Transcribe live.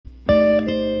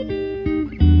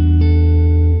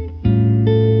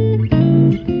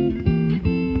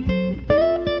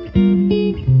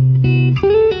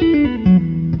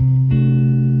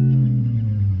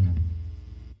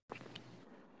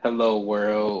Hello,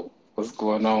 world. What's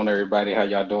going on, everybody? How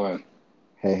y'all doing?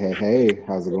 Hey, hey, hey,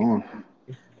 how's it going?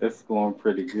 It's going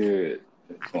pretty good.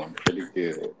 It's going pretty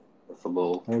good. It's a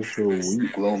little How's your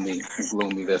week? gloomy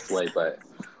this way, but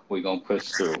we're gonna push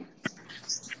through.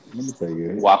 Let me tell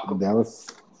you, Welcome. Dallas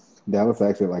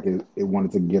actually it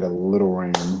wanted to get a little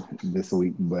rain this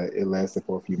week, but it lasted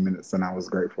for a few minutes, and I was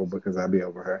grateful because I'd be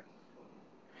over her.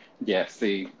 Yeah,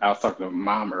 see, I was talking to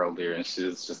mom earlier, and she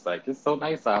was just like, "It's so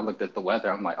nice." I looked at the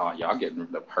weather. I'm like, "Oh, y'all getting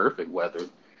the perfect weather.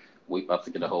 We about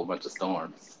to get a whole bunch of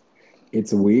storms."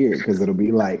 It's weird because it'll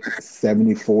be like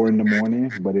 74 in the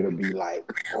morning, but it'll be like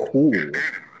cool, and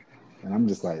I'm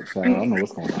just like, child, I don't know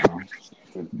what's going on.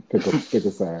 So pick a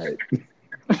side.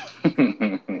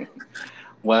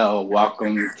 Well,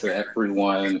 welcome to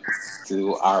everyone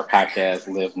to our podcast,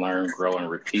 Live, Learn, Grow, and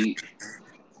Repeat.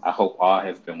 I hope all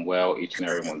has been well, each and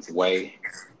everyone's way.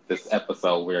 This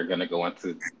episode, we're going to go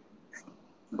into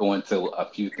a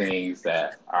few things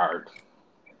that are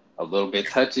a little bit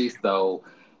touchy. So,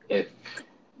 if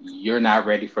you're not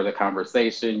ready for the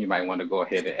conversation, you might want to go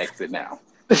ahead and exit now.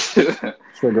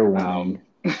 Trigger um,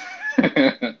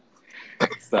 warning.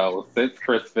 so, since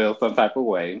Chris feels some type of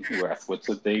way, we're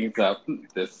switching things up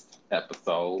this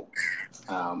episode.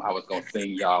 I was gonna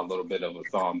sing y'all a little bit of a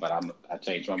song, but I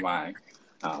changed my mind.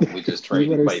 We just You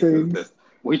trading better places. sing.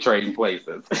 We trading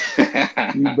places.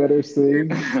 You better sing.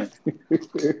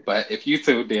 But if you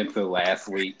tuned into last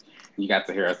week, you got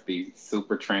to hear us be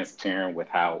super transparent with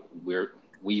how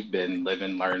we've been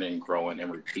living, learning, growing,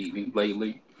 and repeating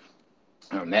lately.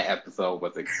 That episode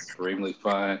was extremely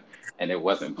fun, and it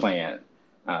wasn't planned.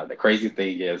 The crazy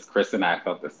thing is, Chris and I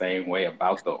felt the same way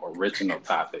about the original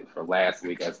topic for last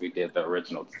week as we did the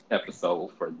original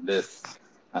episode for this week.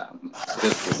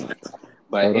 Throw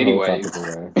But the whole topic anyways,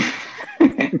 away.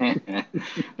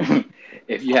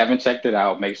 if you haven't checked it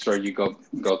out, make sure you go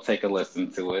take a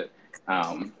listen to it,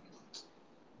 um,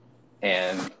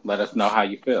 and let us know how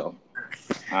you feel.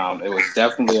 It was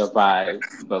definitely a vibe,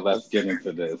 but let's get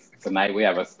into this. Tonight we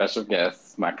have a special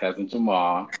guest, my cousin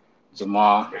Jamal.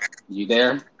 Jamal, you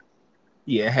there?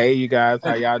 Yeah, hey you guys,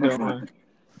 how y'all doing?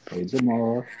 Hey,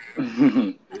 Jamal. I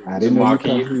didn't know Jamal, you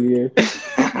can come you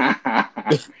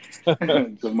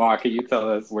here. Jamal, can you tell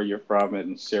us where you're from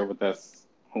and share with us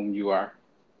whom you are?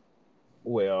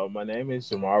 Well, my name is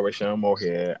Jamal Rashawn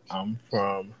Moorhead. I'm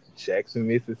from Jackson,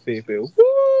 Mississippi.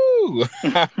 Woo!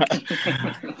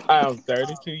 I'm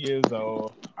 32 years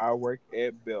old. I work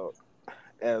at Belk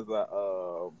as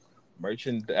a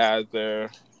merchandiser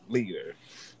leader.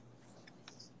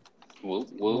 Whoop,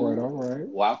 All right, whoop. all right.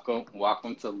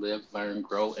 Welcome to Live, Learn,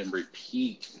 Grow, and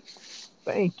Repeat.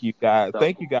 Thank you guys. So,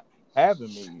 Thank you guys for having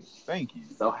me. Thank you.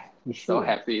 so, For so sure.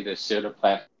 happy to share the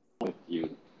platform with you.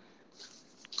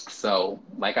 So,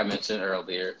 like I mentioned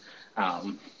earlier,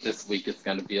 this week is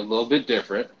going to be a little bit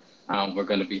different. We're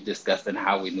going to be discussing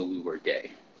how we knew we were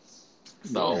gay.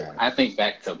 So Yeah. I think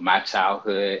back to my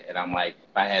childhood, and I'm like,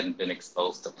 if I hadn't been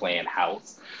exposed to playing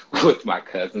house with my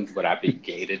cousins, would I be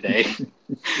gay today?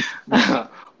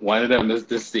 One of them is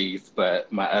deceased,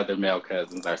 but my other male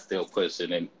cousins are still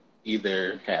pushing and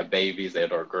either have babies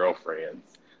and or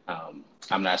girlfriends.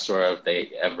 I'm not sure if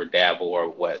they ever dabble or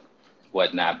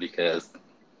whatnot because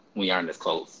we aren't as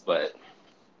close. But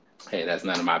hey, that's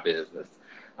none of my business.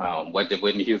 What did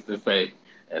Whitney Houston say?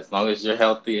 As long as you're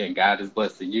healthy and God is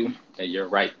blessing you, and you're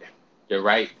right,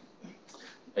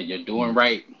 and you're doing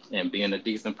right, and being a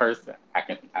decent person, I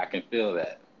can feel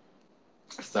that.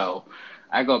 So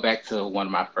I go back to one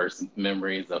of my first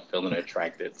memories of feeling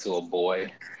attracted to a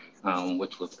boy,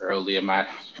 which was early in my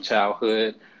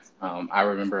childhood. I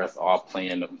remember us all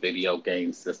playing a video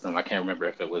game system. I can't remember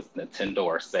if it was Nintendo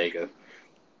or Sega,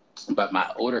 but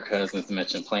my older cousins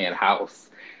mentioned playing house,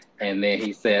 and then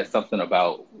he said something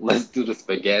about let's do the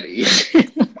spaghetti.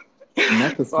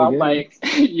 Not the So I'm spaghetti. like,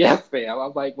 yes, ma'am.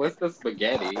 I'm like, what's the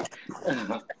spaghetti?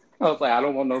 I was like, I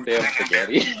don't want no damn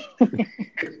spaghetti.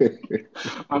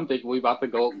 I'm thinking we about to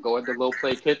go in the little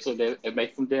play kitchen and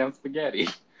make some damn spaghetti.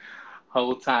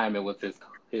 Whole time it was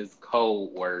his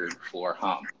code word for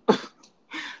hump.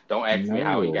 Don't ask me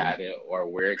how he No. got it or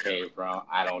where it came from.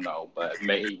 I don't know, but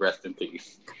may he rest in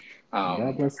peace. God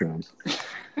Um, bless him.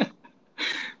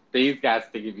 these guys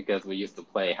thinking because we used to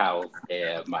play house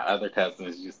and my other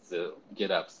cousins used to get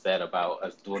upset about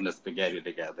us doing the spaghetti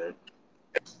together.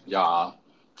 Y'all,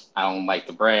 I don't like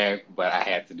to brag, but I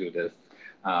had to do this.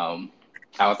 Um,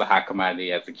 I was a hot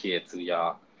commodity as a kid too,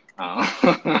 y'all. Um,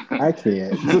 I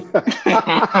can't.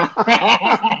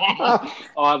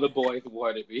 all the boys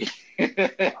wanted me.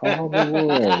 All the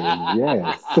boys,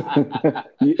 yes.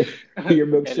 Your And it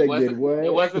milkshake did wasn't it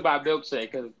what? wasn't my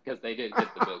milkshake because they didn't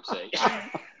get the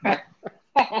milkshake.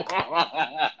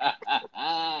 I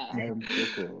am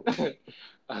tickled.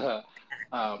 Uh,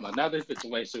 Another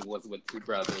situation was with two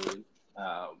brothers.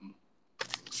 Um,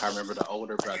 I remember the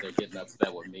older brother getting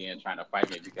upset with me and trying to fight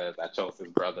me because I chose his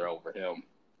brother over him.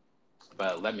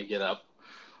 But let me get up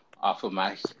off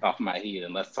my heat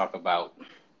and let's talk about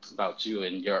you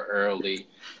and your early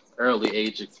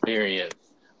age experience.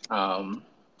 Um,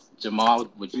 Jamal,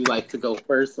 would you like to go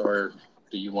first, or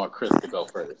do you want Chris to go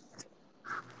first?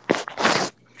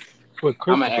 But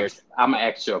Christopher, I'm gonna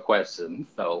ask you a question,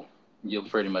 so you'll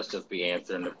pretty much just be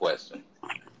answering the question.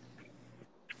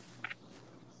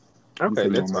 You okay, said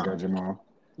you that's want me to go, fine. Jamal.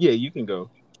 Yeah, you can go.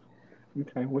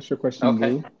 Okay, what's your question,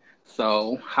 Okay. Blue?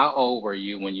 So, how old were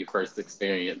you when you first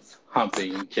experienced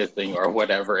humping, kissing, or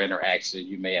whatever interaction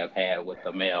you may have had with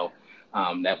a male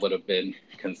that would have been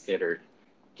considered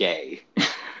gay?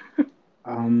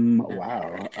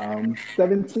 Wow.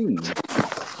 17.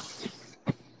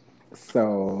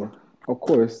 So, of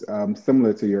course,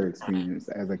 similar to your experience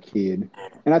as a kid,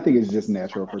 and I think it's just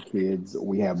natural for kids.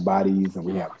 We have bodies and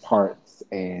we have parts,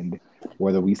 and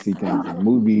whether we see things in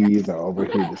movies or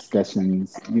overhear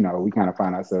discussions, we kind of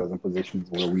find ourselves in positions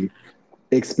where we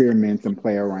experiment and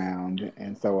play around.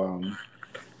 And so,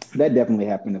 that definitely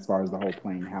happened as far as the whole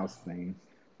playing house thing.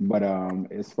 But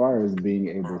as far as being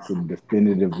able to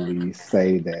definitively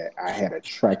say that I had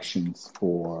attractions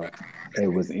for, it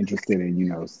was interested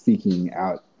in, seeking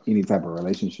out any type of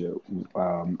relationship.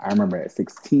 I remember at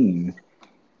 16,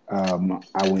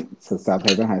 I went to South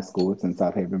Haven High School. It's in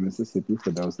South Haven, Mississippi.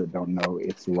 For those that don't know,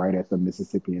 it's right at the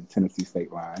Mississippi and Tennessee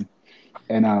state line.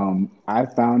 And I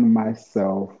found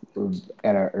myself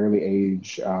at an early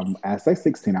age, I say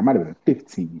 16, I might have been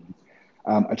 15,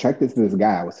 attracted to this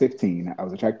guy. I was 15. I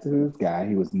was attracted to this guy.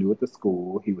 He was new at the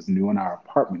school. He was new in our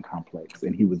apartment complex,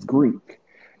 and he was Greek.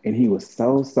 And he was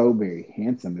so, so very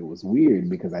handsome. It was weird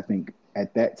because I think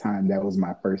at that time, that was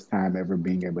my first time ever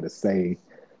being able to say,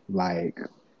 like,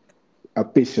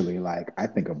 officially, like, I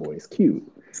think a boy is cute.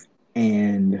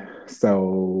 And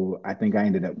so I think I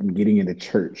ended up getting into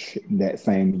church that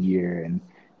same year and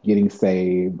getting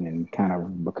saved and kind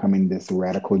of becoming this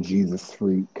radical Jesus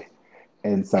freak.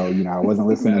 And so, I wasn't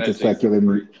listening Not a to Jesus secular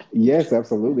freak. Yes,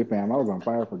 absolutely, fam. I was on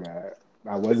fire for God.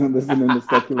 I wasn't listening to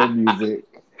secular music.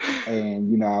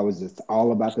 And, I was just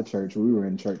all about the church. We were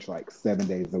in church like 7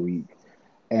 days a week.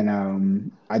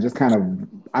 And I just kind of,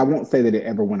 I won't say that it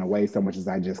ever went away so much as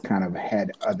I just kind of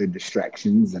had other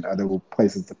distractions and other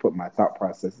places to put my thought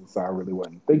processes. So I really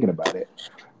wasn't thinking about it.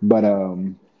 But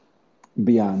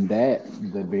beyond that,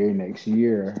 the very next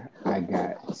year, I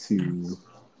got to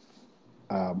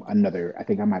I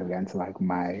think I might have gotten to like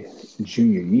my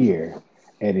junior year.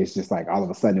 And it's just like all of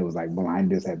a sudden it was like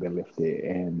blinders had been lifted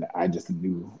and I just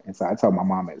knew. And so I told my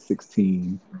mom at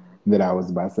 16 that I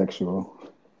was bisexual.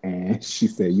 And she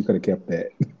said, "You could have kept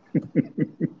that."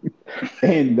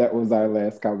 And that was our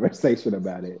last conversation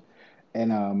about it.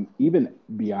 And even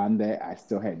beyond that, I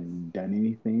still hadn't done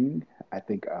anything. I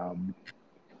think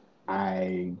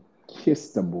I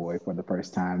kissed a boy for the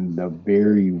first time the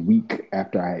very week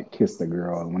after I had kissed a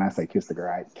girl. And when I say kissed a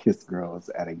girl, I had kissed girls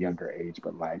at a younger age,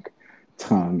 but like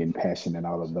tongue and passion and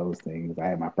all of those things. I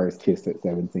had my first kiss at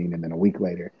 17, and then a week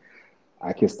later,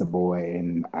 I kissed a boy,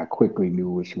 and I quickly knew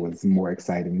which was more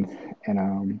exciting.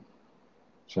 And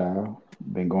child,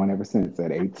 been going ever since.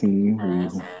 At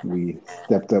 18, we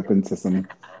stepped up into some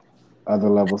other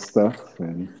level stuff,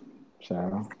 and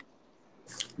child,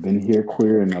 been here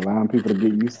queer and allowing people to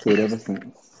get used to it ever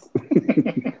since.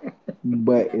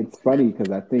 But it's funny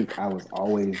because I think I was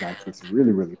always like this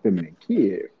really, really feminine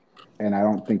kid. And I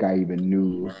don't think I even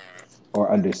knew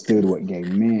or understood what gay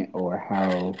meant or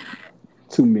how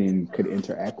two men could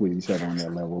interact with each other on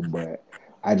that level. But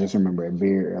I just remember it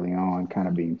very early on kind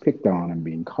of being picked on and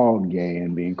being called gay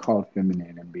and being called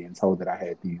feminine and being told that I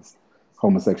had these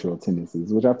homosexual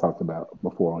tendencies, which I've talked about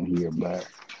before on here. But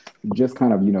just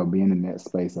kind of, being in that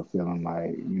space of feeling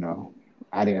like,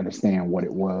 I didn't understand what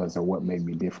it was or what made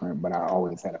me different, but I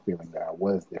always had a feeling that I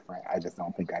was different. I just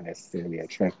don't think I necessarily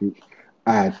attracted.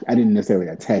 I didn't necessarily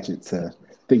attach it to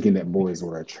thinking that boys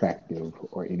were attractive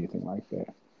or anything like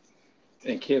that.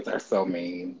 And kids are so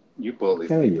mean. You bullies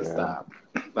Hell need to yeah. stop.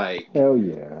 Like, Hell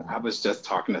yeah. I was just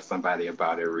talking to somebody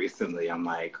about it recently. I'm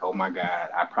like, oh my God,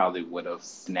 I probably would have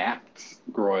snapped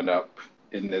growing up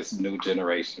in this new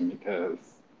generation because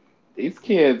these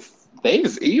kids, they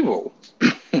is evil.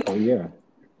 Oh yeah.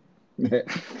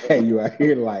 Hey, you out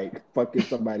here like fucking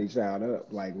somebody's child up,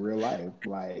 like real life.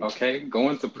 Like, Okay,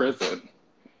 going to prison.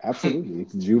 absolutely.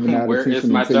 Juvenile Where is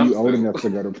detention my until you old jumpsuit? enough to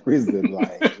go to prison.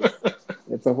 Like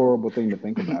it's a horrible thing to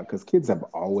think about because kids have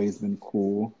always been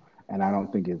cool. and I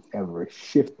don't think it's ever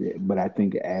shifted. But I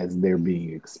think as they're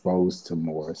being exposed to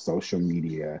more social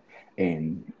media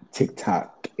and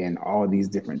TikTok and all these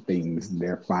different things,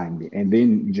 they're finding, and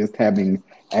then just having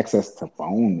access to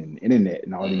phone and internet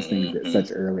and all these things at Hmm.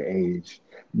 such early age,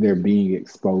 they're being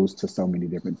exposed to so many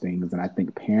different things. And I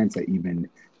think parents are even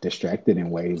distracted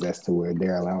in ways as to where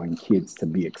they're allowing kids to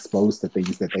be exposed to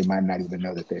things that they might not even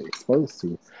know that they're exposed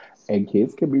to. And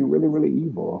kids can be really, really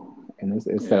evil. And it's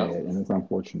sad Yeah, and it's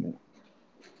unfortunate.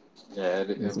 yeah, it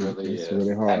really It's is.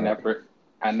 really hard.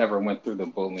 I never went through the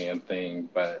bullying thing,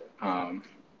 but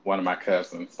one of my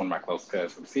cousins, one of my close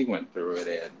cousins, he went through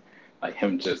it, and like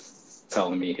him just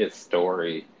telling me his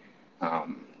story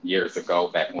years ago,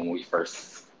 back when we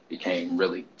first became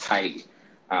really tight.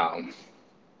 Um,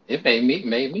 it made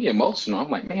me emotional. I'm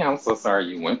like, man, I'm so sorry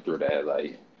you went through that.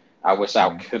 Like, I wish I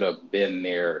Yeah, could have been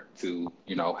there to,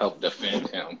 help defend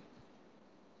him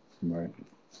right.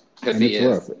 because And it's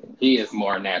rough. he is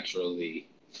more naturally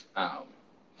um,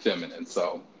 feminine.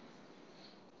 So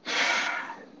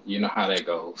you know how that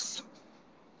goes.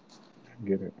 I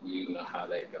get it. You know how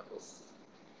that goes.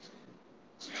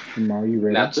 Jamal, you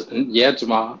Now, ready? yeah,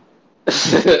 Jamal,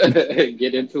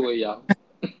 get into it, y'all.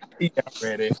 Yeah,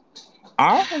 ready.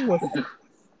 I was at the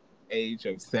age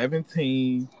of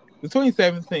 17, between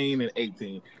 17 and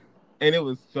 18. And it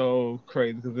was so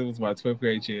crazy because it was my 12th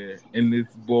grade year. And this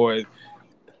boy,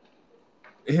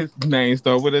 his name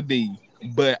started with a D.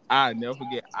 But I never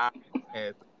forget, I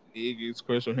had the biggest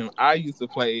crush on him. I used to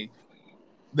play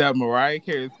that Mariah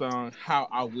Carey song, How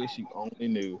I Wish You Only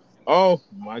Knew. Oh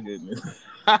my goodness.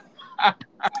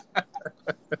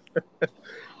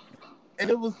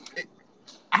 And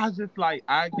I just like,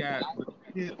 I got the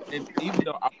hit. And even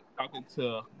though I was talking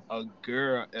to a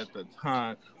girl at the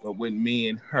time, but when me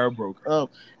and her broke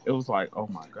up, it was like, oh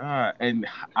my God. And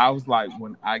I was like,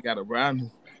 when I got around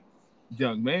this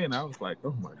young man, I was like,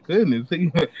 oh my goodness,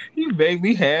 he made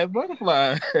me have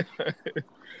butterflies.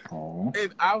 Oh,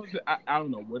 And I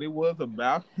don't know what it was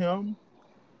about him,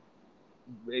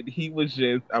 but he was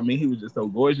just, I mean, he was just so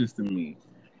gorgeous to me.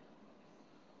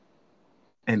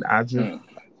 And Hmm.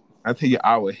 I tell you,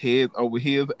 our heads over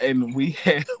heels, and we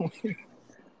had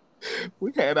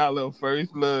our little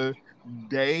first little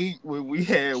date when we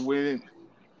had went.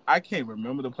 I can't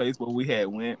remember the place where we had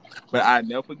went, but I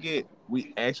never forget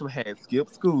we actually had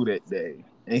skipped school that day,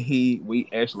 and we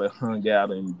actually hung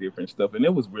out and different stuff, and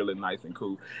it was really nice and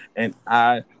cool. And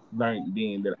I learned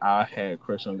then that I had a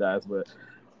crush on guys, but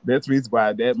that's the reason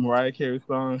why that Mariah Carey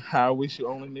song, "How I Wish You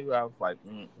Only Knew," I was like,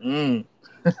 mm.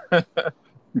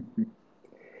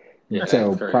 Yeah, that's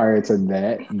so crazy. prior to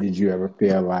that, did you ever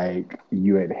feel like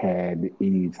you had had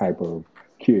any type of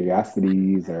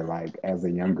curiosities, or like as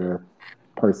a younger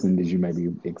person, did you maybe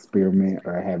experiment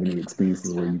or have any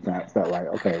experiences where you felt like,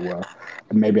 okay, well,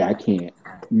 maybe I can't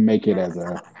make it as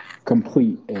a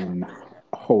complete and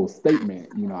whole statement,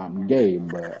 I'm gay,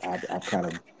 but I've kind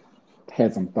of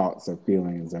had some thoughts or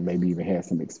feelings, or maybe even had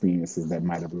some experiences that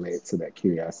might have led to that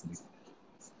curiosity.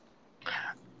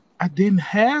 I didn't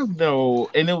have no,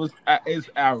 and it's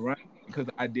ironic because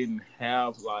I didn't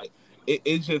have like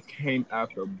it just came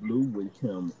out the blue with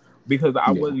him because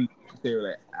I Yeah. wasn't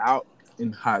necessarily out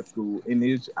in high school, and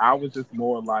I was just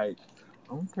more like,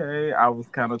 okay, I was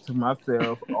kind of to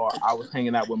myself, or I was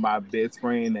hanging out with my best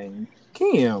friend named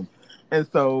Kim, and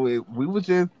so we were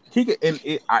just kicking, and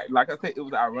like I said, it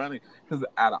was ironic because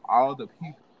out of all the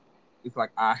people, it's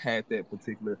like I had that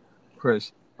particular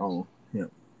crush on him.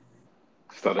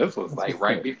 So this was That's like what's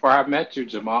right up. before I met you,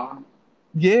 Jamal,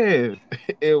 Yes,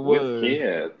 it with was.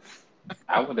 kids.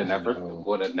 I I know.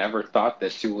 would have never thought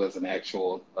that you was an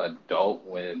actual adult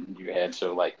when you had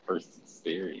your like first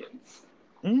experience.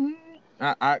 hmm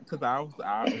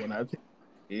cause when I take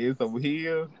kids over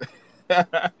here,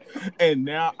 and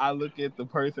now I look at the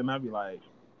person, I be like,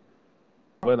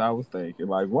 what I was thinking,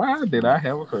 like, why did I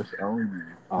have a crush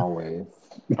on Always.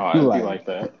 Oh, it'd be Like, like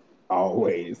that.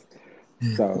 always.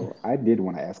 you? So I did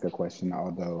want to ask a question,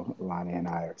 although Lonnie and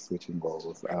I are switching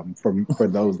roles. For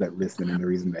those that listen, and the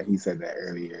reason that he said that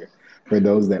earlier, for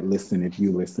those that listen, if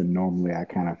you listen, normally I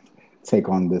kind of take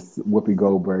on this Whoopi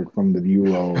Goldberg from the View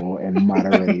role and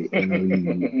moderate and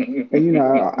lead. And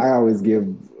I always give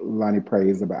Lonnie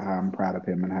praise about how I'm proud of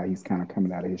him and how he's kind of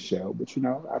coming out of his shell. But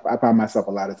I find myself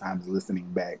a lot of times listening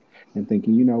back and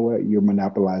thinking, you know what, you're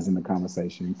monopolizing the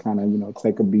conversation. Kind of,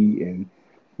 take a beat and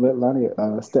let Lonnie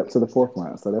step to the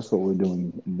forefront. So that's what we're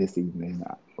doing this evening,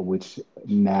 which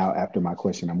now, after my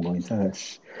question, I'm going to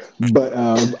hush. But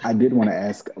I did want to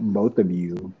ask both of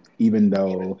you, even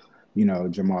though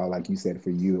Jamal, like you said, for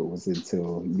you, it was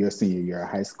until your senior year of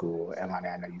high school. And Lonnie,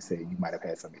 I know you said you might have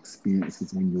had some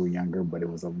experiences when you were younger, but it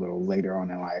was a little later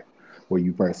on in life where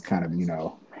you first kind of,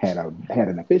 had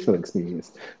an official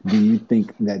experience. Do you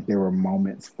think that there were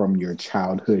moments from your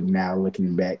childhood now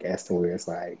looking back as to where it's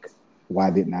like, why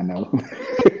didn't I know?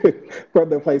 From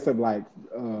the place of like,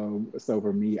 so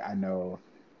for me, I know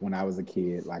when I was a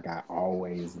kid, like I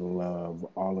always loved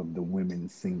all of the women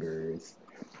singers,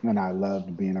 and I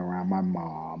loved being around my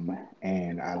mom,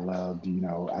 and I loved,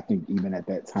 I think even at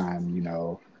that time,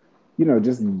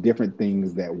 just different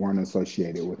things that weren't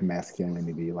associated with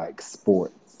masculinity, like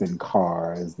sports and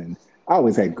cars. And I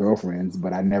always had girlfriends,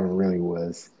 but I never really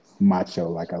was macho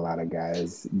like a lot of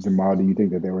guys. Jamal, do you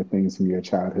think that there were things from your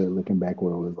childhood looking back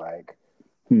where it was like,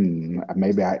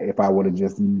 maybe if I would have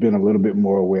just been a little bit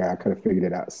more aware, I could have figured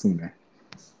it out sooner?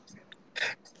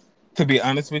 To be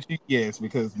honest with you, yes,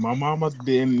 because my mama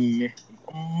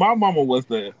was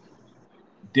the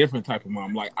different type of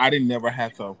mom. Like I didn't never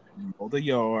have to mow the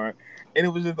yard, and it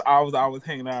was just I was always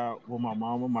hanging out with my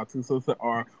mama, my two sisters,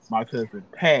 or my cousin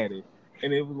Patty,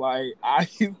 and it was like I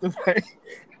used to play.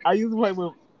 I used to play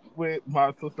with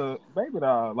my sister baby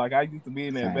doll. Like I used to be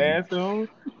in that Same. bathroom.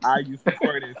 I used to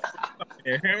spray this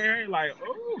in her hair, like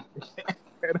oh.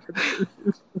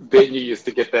 Then you used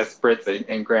to get that spritz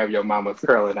and grab your mama's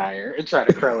curling iron and try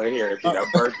to curl her hair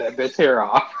and burn that bitch hair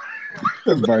off.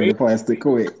 Because Burn the plastic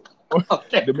quick.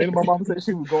 the minute my mama said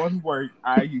she was going to work,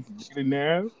 I used to get in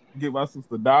there, get my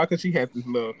sister doll because she had this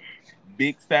little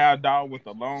big style doll with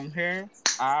the long hair.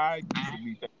 I used to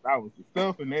be I was the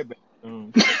stuff in that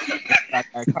bathroom. I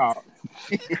got caught.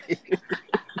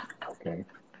 Okay.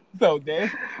 So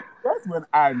that's when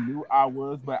I knew I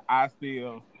was, but I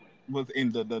still was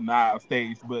in the denial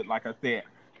stage. But like I said,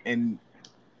 in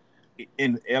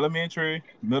in elementary,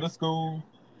 middle school,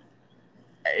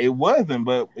 it wasn't,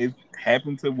 but it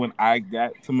happened to when I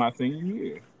got to my senior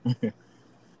year.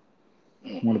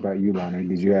 What about you, Lonnie?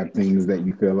 Did you have things that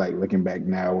you feel like looking back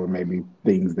now, or maybe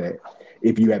things that,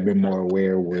 if you had been more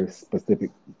aware, were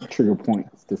specific trigger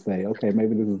points to say, okay,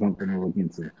 maybe this is something to look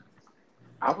into?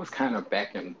 I was kind of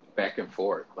back and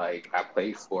forth. Like I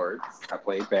played sports, I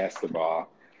played basketball.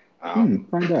 Find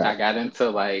I out. got into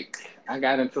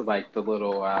the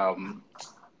little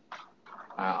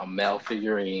male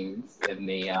figurines and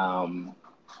the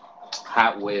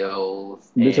Hot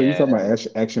Wheels Bitch, are you talking about and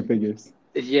action figures?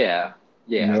 yeah,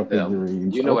 yeah, Male them.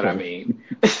 figurines. You know what I Okay. mean.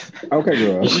 Okay,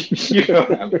 girl. You know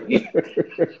what I mean.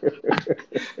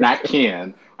 Not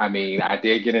Ken. I mean, I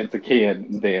did get into Ken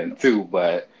then too,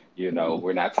 but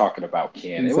we're not talking about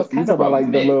Ken. It was You kind talk of about a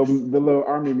like mix. the little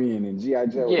army men and GI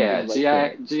Joe and Yeah, things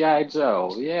like that. GI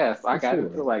Joe. Yes, I For got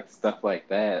into sure. like stuff like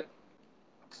that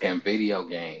and video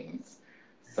games.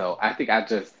 So I think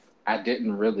I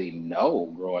didn't really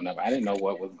know growing up. I didn't know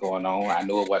what was going on. I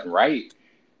knew it wasn't right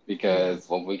Yeah. because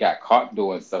when we got caught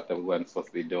doing stuff that we wasn't supposed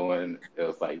to be doing, it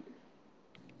was like,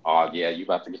 oh yeah, you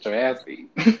about to get your ass beat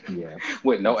Yeah,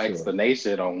 with for no sure.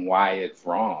 explanation on why it's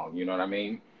wrong. You know what I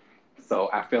mean? So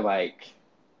I feel like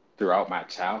throughout my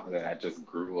childhood, I just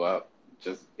grew up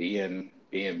just being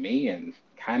me and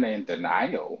kind of in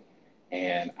denial.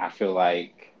 And I feel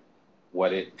like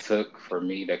what it took for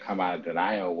me to come out of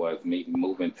denial was me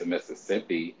moving to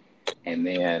Mississippi, and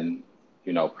then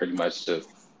pretty much just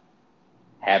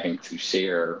having to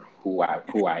share who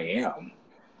I am,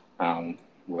 um,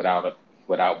 without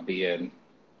without being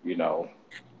you know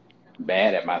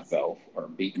bad at myself or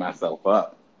beat myself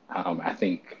up. I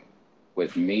think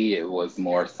with me, it was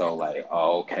more so like,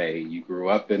 oh, okay, you grew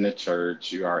up in the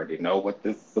church, you already know what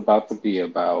this is about to be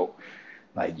about.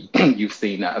 Like, Mhm. you've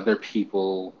seen other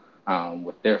people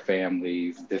with their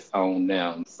families disown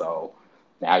them. So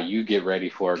now you get ready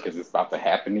for it because it's about to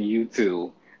happen to you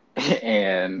too.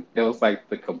 And it was like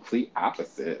the complete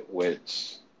opposite,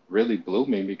 which really blew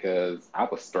me because I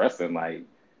was stressing like,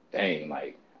 dang,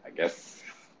 like I guess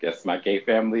my gay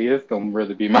family is gonna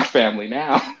really be my family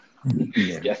now.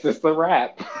 Yeah. Guess it's a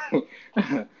wrap.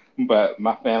 But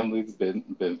my family's been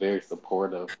very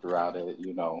supportive throughout it.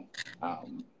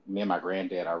 Me and my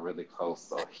granddad are really close,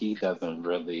 so he doesn't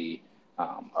really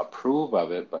approve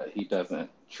of it, but he doesn't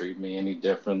treat me any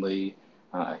differently.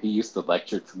 He used to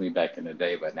lecture to me back in the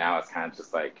day, but now it's kind of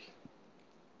just like,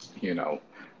 you know,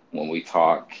 when we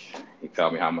talk, he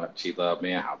tell me how much he loved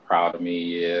me and how proud of me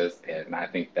he is, and I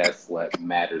think that's what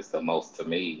matters the most to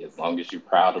me. As long as you're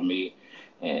proud of me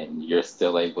and you're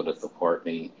still able to support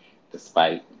me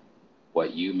despite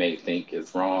what you may think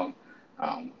is wrong,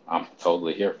 I'm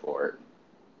totally here for it.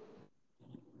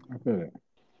 I feel it.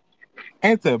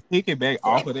 And to piggyback So,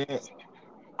 off of that,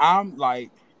 I'm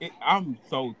like I'm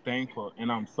so thankful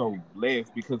and I'm so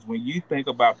blessed because when you think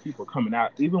about people coming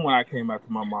out, even when I came out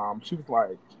to my mom, she was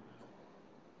like,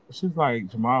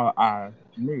 Jamal, I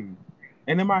knew.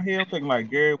 And in my head, I'm thinking like,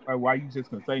 Gary, why you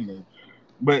just gonna say no?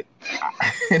 But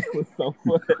it was so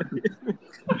funny.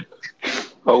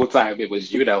 Whole time it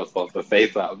was you that was supposed to say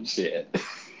something. Shit.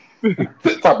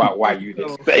 Talk about why you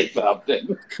So didn't say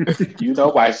something. You know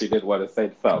why she didn't want to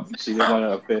say something. She didn't want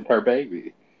to offend her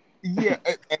baby. yeah,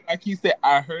 and like you said,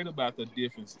 I heard about the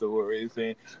different stories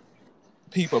and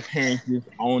people, parents just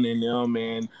owning them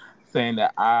and saying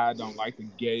that I don't like the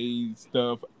gay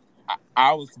stuff.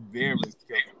 I was very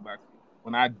skeptical about it.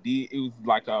 When I did, it was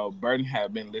like a burden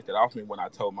had been lifted off me when I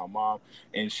told my mom,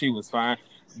 and she was fine.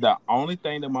 The only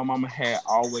thing that my mama had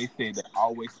always said that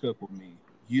always stuck with me: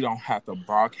 you don't have to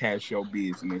broadcast your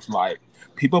business. Like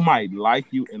people might like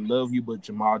you and love you, but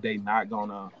Jamal, they not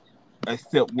gonna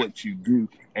accept what you do,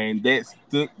 and that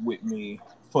stuck with me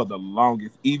for the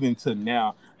longest, even to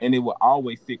now, and it will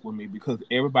always stick with me because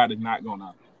everybody's not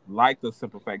gonna like the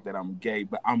simple fact that I'm gay,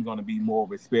 but I'm gonna be more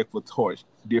respectful towards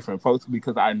different folks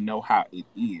because I know how it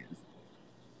is.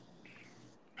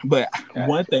 But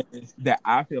one Gotcha. thing that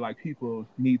I feel like people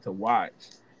need to watch,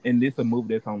 and this is a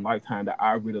movie that's on Lifetime that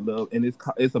I really love, and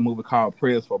it's a movie called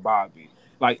Prayers for Bobby.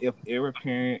 Like if every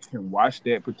parent can watch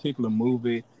that particular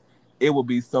movie, it would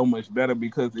be so much better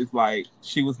because it's like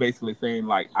she was basically saying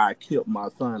like I killed my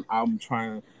son. I'm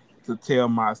trying to tell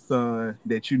my son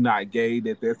that you're not gay,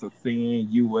 that that's a sin,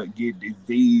 you would get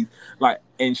disease. Like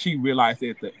and she realized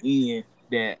at the end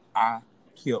that I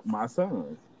killed my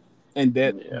son. And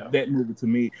Yeah. that movie to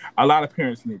me, a lot of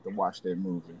parents need to watch that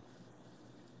movie.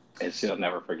 And she'll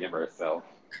never forgive herself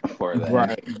for that.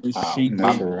 Right. And she That's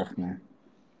My a did. rough one.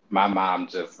 my mom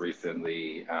just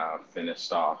recently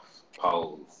finished off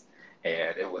Pose,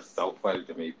 and it was so funny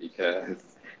to me because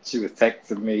she was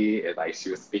texting me and like she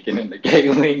was speaking in the gay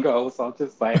lingo. So I'm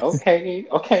just like, okay,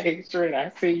 okay, sure,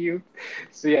 I see you.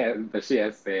 She had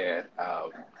said,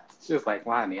 she was like,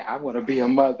 Lonnie, I want to be a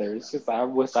mother. It's just I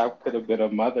wish I could have been a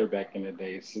mother back in the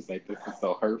day. She's like, this is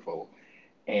so hurtful.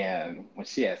 And when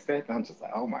she had said that, I'm just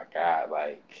like, oh my God,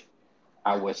 like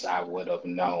I wish I would have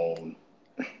known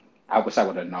I wish I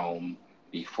would have known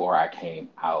before I came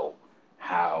out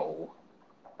how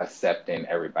accepting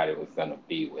everybody was gonna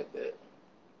be with it.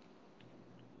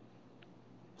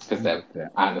 Because I that get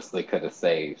that. honestly could have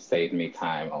saved me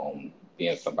time on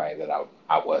being somebody that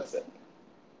I wasn't.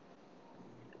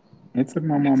 It took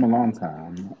my mom a long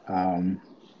time.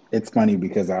 It's funny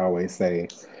because I always say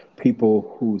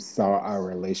people who saw our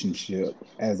relationship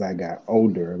as I got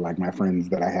older, like my friends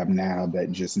that I have now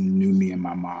that just knew me and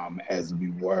my mom as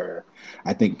we were,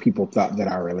 I think people thought that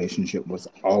our relationship was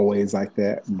always like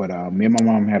that. But me and my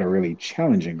mom had a really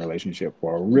challenging relationship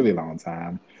for a really long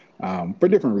time for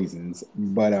different reasons.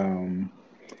 But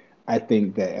I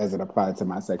think that as it applied to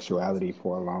my sexuality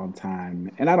for a long time,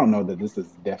 and I don't know that this is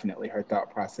definitely her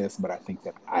thought process, but I think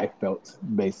that I felt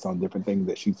based on different things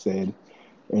that she said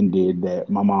and did that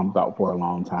my mom thought for a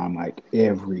long time, like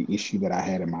every issue that I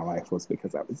had in my life was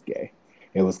because I was gay.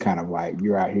 It was kind of like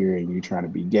you're out here and you're trying to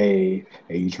be gay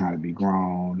and you're trying to be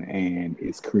grown and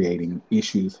it's creating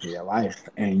issues for your life.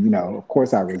 And, of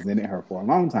course, I resented her for a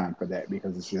long time for that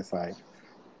because it's just like,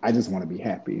 I just want to be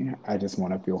happy. I just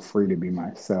want to feel free to be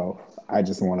myself. I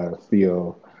just want to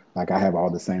feel like I have all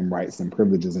the same rights and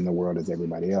privileges in the world as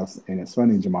everybody else. And it's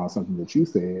funny, Jamal, something that you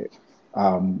said.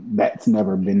 That's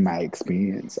never been my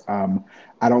experience.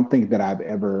 I don't think that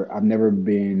I've never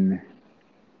been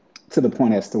to the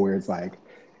point as to where it's like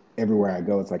everywhere I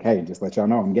go, it's like, hey, just let y'all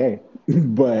know I'm gay.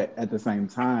 But at the same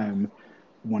time,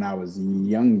 when I was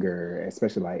younger,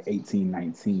 especially like 18,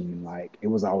 19, like it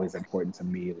was always important to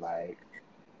me, like,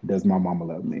 does my mama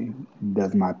love me?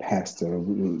 Does my pastor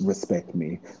respect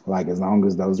me? Like, as long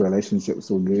as those relationships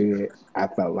were good, I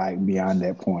felt like beyond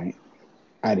that point,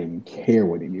 I didn't care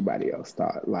what anybody else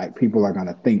thought. Like, people are going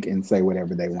to think and say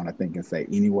whatever they want to think and say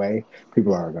anyway.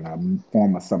 People are going to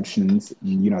form assumptions.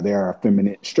 There are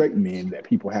effeminate straight men that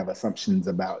people have assumptions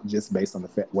about just based on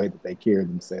the way that they carry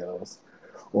themselves.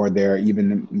 Or there are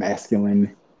even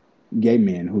masculine gay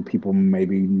men who people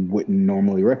maybe wouldn't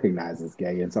normally recognize as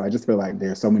gay. And so I just feel like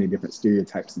there are so many different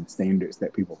stereotypes and standards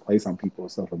that people place on people.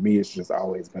 So for me, it's just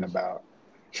always been about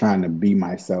trying to be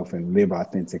myself and live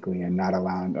authentically and not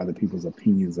allowing other people's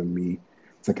opinions of me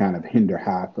to kind of hinder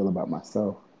how I feel about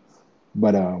myself.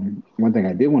 But one thing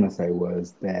I did want to say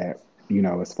was that,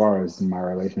 as far as my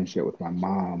relationship with my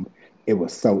mom, it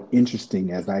was so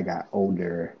interesting as I got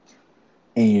older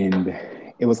and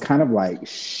it was kind of like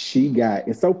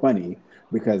it's so funny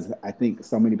because I think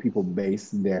so many people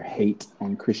base their hate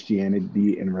on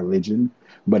Christianity and religion.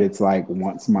 But it's like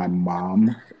once my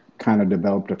mom kind of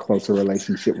developed a closer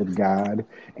relationship with God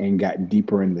and got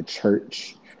deeper in the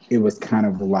church, it was kind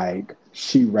of like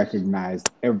she recognized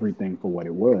everything for what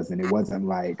it was. And it wasn't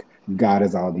like God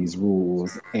has all these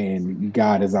rules and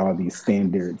God has all these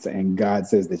standards and God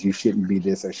says that you shouldn't be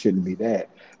this or shouldn't be that.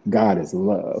 God is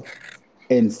love.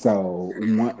 And so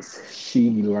once she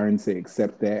learned to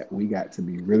accept that, we got to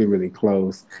be really, really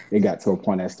close. It got to a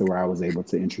point as to where I was able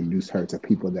to introduce her to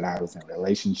people that I was in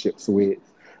relationships with.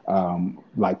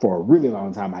 Like for a really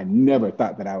long time, I never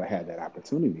thought that I would have that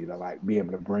opportunity to like be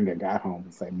able to bring a guy home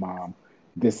and say, "Mom,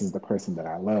 this is the person that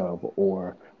I love,"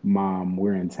 or "Mom,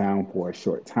 we're in town for a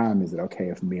short time. Is it okay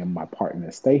if me and my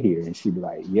partner stay here?" And she'd be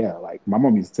like, "Yeah." Like my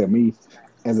mom used to tell me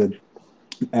as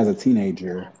a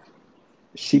teenager,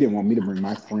 she didn't want me to bring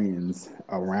my friends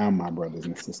around my brothers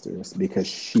and sisters because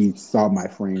she saw my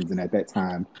friends. And at that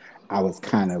time, I was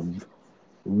kind of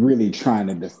really trying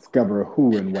to discover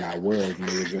who and what I was. And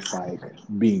it was just like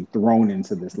being thrown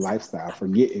into this lifestyle,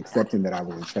 forget accepting that I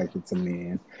was attracted to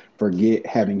men, forget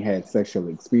having had sexual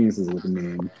experiences with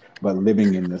men, but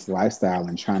living in this lifestyle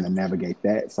and trying to navigate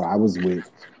that. So I was with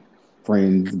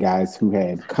friends, guys who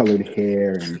had colored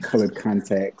hair and colored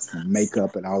contacts and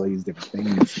makeup and all these different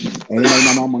things. And it made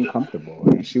my mom uncomfortable.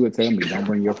 And she would tell me, "Don't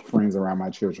bring your friends around my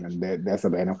children. That's a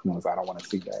bad influence. I don't want to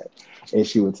see that." And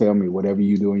she would tell me, "Whatever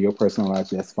you do in your personal life,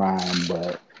 that's fine.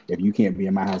 But if you can't be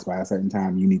in my house by a certain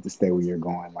time, you need to stay where you're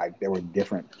going." Like there were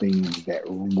different things that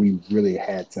we really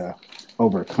had to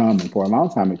overcome. And for a long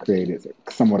time, it created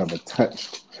somewhat of a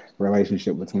touched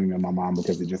relationship between me and my mom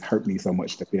because it just hurt me so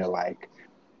much to feel like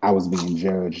I was being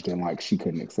judged and like she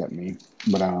couldn't accept me.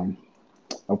 But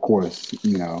of course,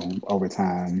 over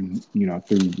time,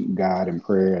 through God and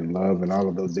prayer and love and all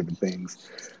of those different things,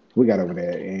 we got over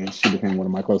that and she became one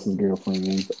of my closest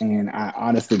girlfriends. And I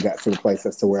honestly got to the place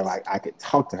as to where like I could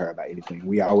talk to her about anything.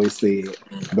 We always said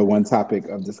the one topic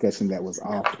of discussion that was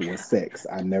off was sex.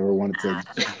 I never wanted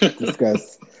to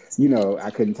discuss, I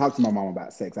couldn't talk to my mom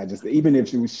about sex. I just, even if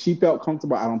she felt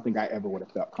comfortable, I don't think I ever would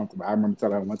have felt comfortable. I remember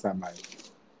telling her one time, like,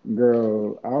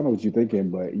 "Girl, I don't know what you're thinking,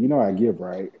 but I give,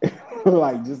 right?"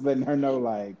 Like just letting her know,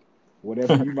 like,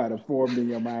 whatever you might have formed in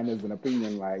your mind as an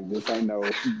opinion, like this ain't no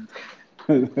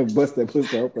bust that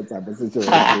pussy open type of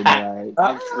situation, right?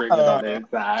 I'm screaming on the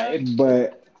inside.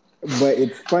 But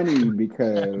it's funny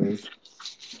because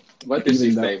What did she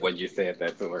even though say when you said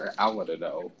that to her? I want to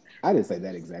know. I didn't say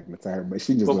that exactly to her, but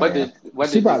she just But laughed.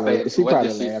 what She did you say? probably she What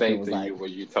did probably she laughed say and was to you like,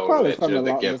 when you told her probably that you're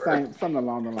the the giver? same, something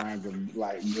along the lines of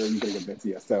like, "Girl, you could have kept that to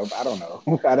yourself." I don't know.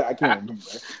 I can't remember.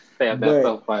 Damn, that's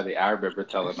so But funny. I remember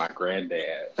telling my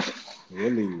granddad.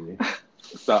 really,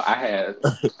 So I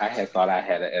had thought I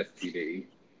had an STD.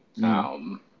 mm,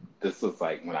 Um, this was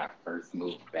like when I first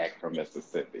moved back from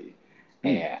Mississippi,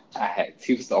 mm. and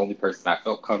he was the only person I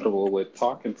felt comfortable with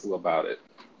talking to about it.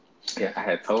 Yeah, I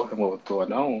had told him what was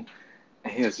going on,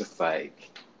 and he was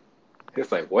like,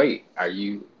 "Wait, are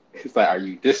you?" He's like, "Are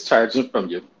you discharging from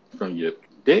your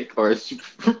dick, or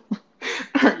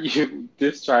are you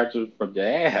discharging from your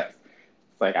ass?"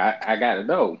 It's like I gotta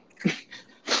know.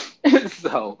 And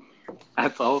so I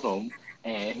told him,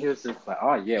 and he was just like,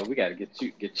 "Oh yeah, we gotta get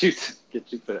you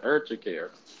to the urgent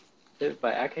care." It's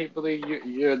like I can't believe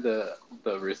you're the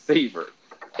receiver.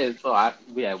 And so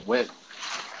we had went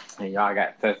and y'all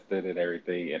got tested and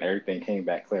everything came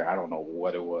back clear. I don't know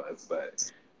what it was,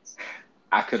 but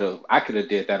I could have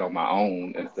did that on my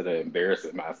own instead of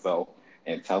embarrassing myself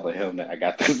and telling him that I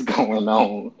got this going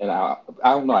on. And I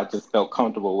don't know, I just felt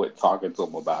comfortable with talking to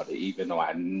him about it, even though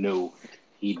I knew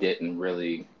he didn't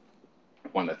really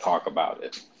want to talk about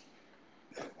it.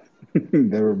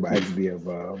 That reminds me of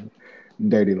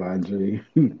Dirty Laundry.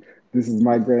 "This is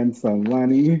my grandson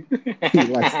Lonnie. He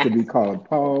likes to be called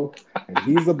Paul, and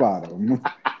he's a bottom."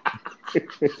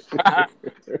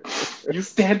 You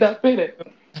stand up in it.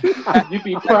 You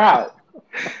be proud.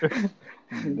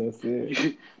 That's it.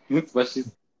 You, that's what she.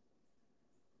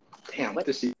 Damn, what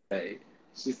did she say?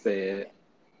 She said.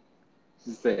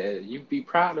 She said, "You be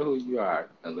proud of who you are,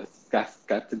 unless it's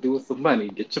got to do with some money.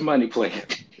 Get your money playing."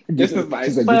 This is my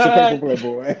She said, "Get your paper, son,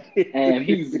 Playboy." and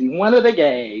he's one of the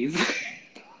gays.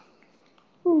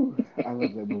 Whew, I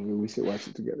love that movie. We should watch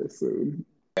it together soon.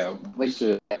 Yeah, we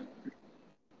should.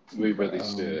 We But really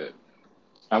should.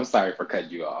 I'm sorry for cutting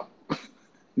you off.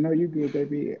 No, you good,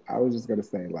 baby. I was just gonna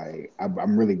say, like,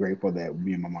 I'm really grateful that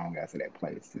me and my mom got to that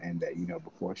place, and that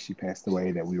before she passed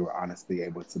away, that we were honestly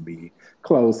able to be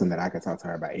close, and that I could talk to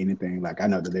her about anything. Like, I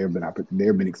know that there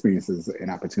have been experiences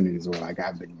and opportunities where, like,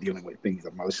 I've been dealing with things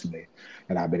emotionally,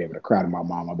 and I've been able to cry to my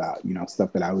mom about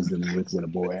stuff that I was dealing with a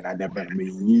boy, and I never in a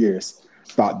million years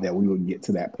thought that we would get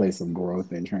to that place of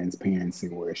growth and transparency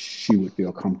where she would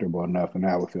feel comfortable enough and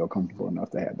I would feel comfortable enough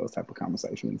to have those type of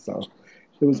conversations. So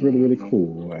it was really, really Mhm.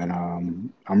 cool. And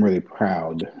I'm really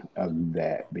proud of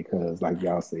that because, like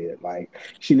y'all said, like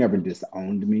she never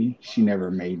disowned me. She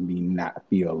never made me not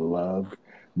feel loved.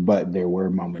 But there were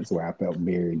moments where I felt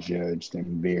very judged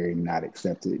and very not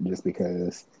accepted just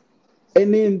because.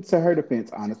 And then to her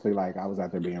defense, honestly, like I was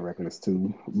out there being reckless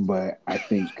too. But I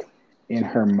think in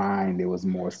her mind, it was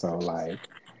more so like,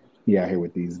 he out here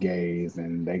with these gays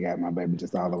and they got my baby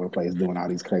just all over the place doing all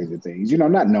these crazy things,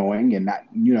 not knowing and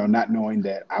not knowing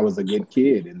that I was a good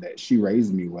kid and that she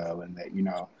raised me well and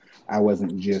that, I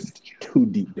wasn't just too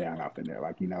deep down up in there.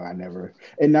 Like, I never,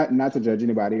 and not to judge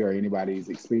anybody or anybody's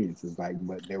experiences, like,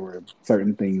 but there were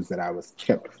certain things that I was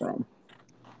kept from.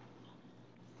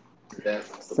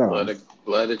 That's the So,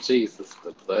 blood of Jesus,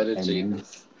 the blood of amen.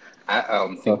 Jesus. I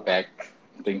So,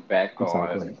 think back I'm sorry,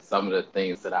 go on ahead. some of the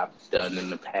things that I've done in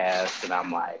the past, and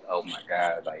I'm like, oh my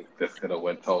God, like this could have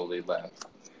went totally left.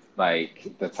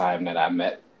 Like the time that I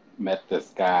met this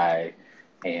guy,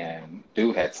 and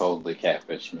dude had totally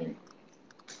catfished me.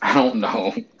 I don't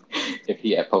know if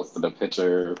he had posted a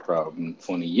picture from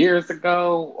 20 years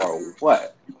ago or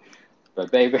what.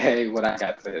 But baby, hey, when I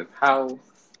got to his house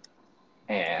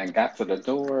and got to the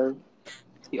door,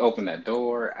 he opened that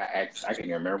door. I can't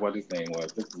even remember what his name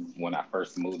was. This is when I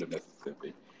first moved to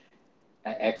Mississippi.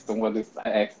 I asked him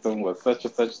was such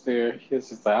and such there. He was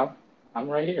just like, I'm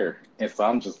right here. And so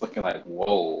I'm just looking like,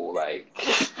 whoa, like,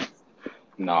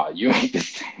 nah, you ain't the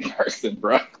same person,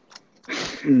 bro.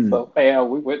 Mm, So, fam,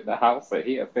 we went in the house and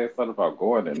he had said something about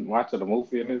going and watching a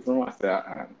movie in his room. I said,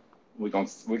 we gonna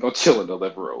chill in the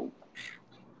living room.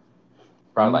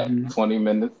 Probably like hmm 20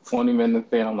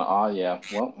 minutes in, I'm like, oh yeah,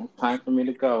 well, it's time for me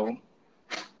to go.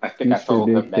 I think He I sure told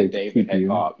did him that David keep had you.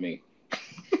 called me.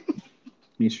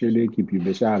 He sure did keep you,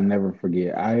 bitch. I'll never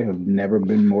forget. I have never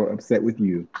been more upset with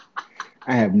you.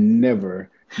 I have never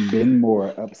been more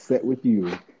upset with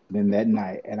you than that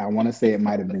night. And I want to say it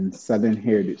might have been Southern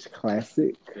Heritage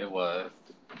Classic. It was.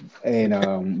 And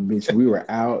bitch, we were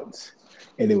out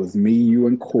and it was me, you,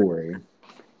 and Corey.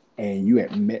 And you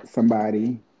had met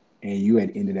somebody and you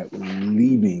had ended up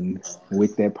leaving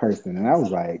with that person. And I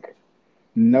was like,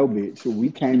 no, bitch, we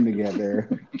came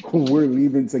together. We're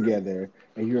leaving together.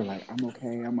 And you're like, I'm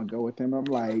okay. I'm gonna go with him. I'm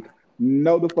like,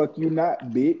 no, the fuck you not,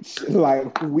 bitch.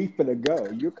 Like, we finna go.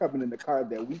 You're coming in the car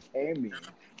that we came in.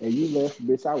 And you left,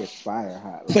 bitch. I was fire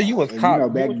hot. So you Like, was and cop.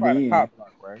 You back was trying to then, cop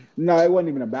block, right? no, it wasn't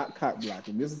even about cock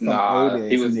blocking. This is some old Nah,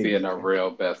 he ass was being a nigga. real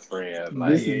best friend. This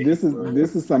Like, is Yeah, this he is was.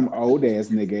 this is some old ass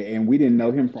nigga, and we didn't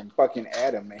know him from fucking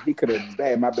Adam, and he could have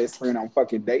had my best friend on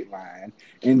fucking Dateline,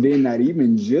 and then not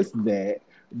even just that,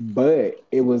 but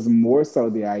it was more so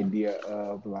the idea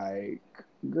of like,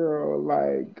 girl,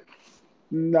 like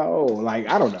no, like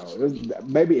I don't know. It was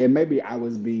maybe I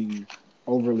was being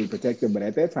overly protective, but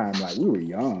at that time, like we were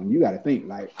young. You got to think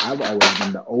like I've always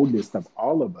been the oldest of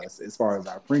all of us as far as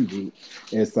our friend group.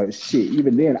 And so shit,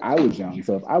 even then I was young.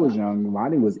 So if I was young,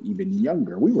 Lonnie was even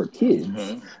younger. We were kids.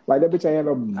 mhm. Like that bitch I had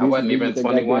no I business wasn't leaving even with that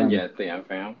 21 goddamn yet then,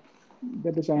 fam.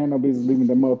 that bitch I had no business leaving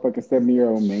that motherfucking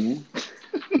 70-year-old man.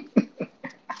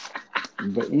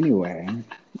 But anyway,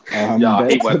 Y'all,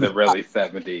 he back to wasn't the really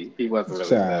 70. He wasn't really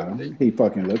 70. child. He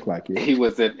fucking looked like it. He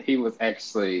was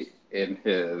actually in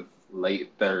his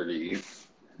late 30s,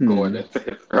 going Hmm. into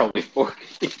his early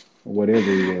 40s. Whatever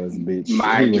he was, bitch.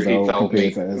 He was old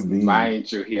compared to us then.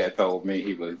 Mind you, he had told me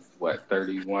he was what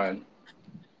 31,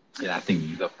 and I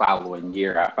think Hmm. the following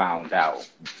year I found out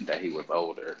that he was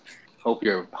older. Hope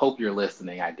you're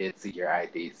listening. I did see your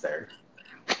ID, sir.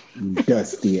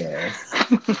 Dusty ass.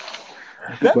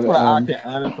 That's But what I can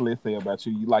honestly say about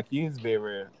you. You like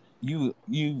you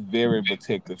very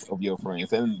protective of your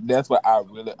friends, and that's what I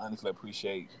really honestly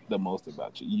appreciate the most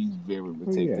about you. You very oh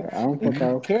protective, yeah, I don't and fuck you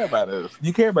off. care about us.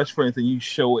 You care about your friends, and you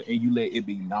show it, and you let it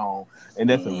be known, and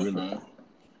that's a really Hmm.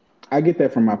 I get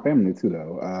that from my family too,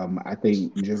 though. I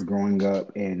think just growing up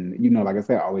and like I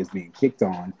said, always being kicked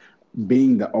on,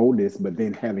 being the oldest, but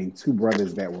then having two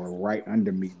brothers that were right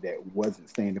under me that wasn't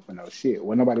standing for no shit.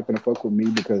 Well, nobody finna fuck with me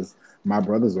because my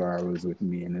brothers were always with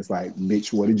me, and it's like,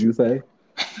 bitch, what did you say?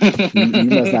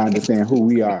 You must not understand who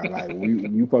we are. Like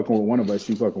you fucking with one of us,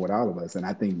 you fucking with all of us, and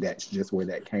I think that's just where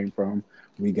that came from.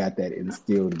 We got that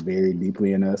instilled very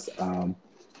deeply in us.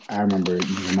 I remember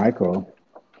Michael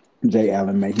J.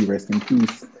 Allen, may he rest in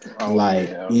peace. Oh Like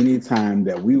yeah. anytime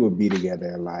that we would be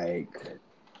together, like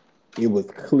it was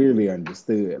clearly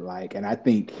understood. Like, and I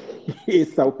think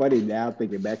it's so funny now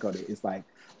thinking back on it. It's like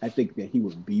I think that he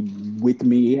would be with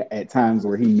me at times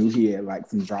where he knew he had like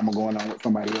some drama going on with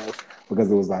somebody else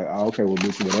because it was like, oh, okay, well,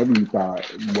 bitch, whatever you thought,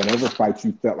 whatever fight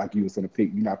you felt like you was gonna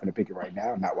pick, you're not gonna pick it right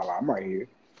now, not while I'm right here.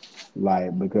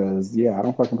 Like, because yeah, I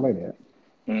don't fucking play that.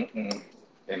 Mm-mm.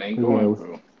 It ain't But going yeah,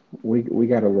 through. we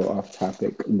got a little off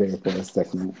topic there for a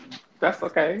second. That's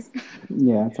okay.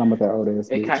 Yeah, talking about that old ass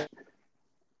It kind bitch. of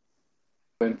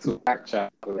went to black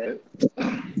chocolate.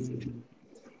 It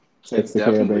Sexy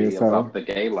definitely Caribbean is hoe. off the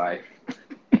gay life.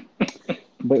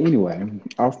 But anyway,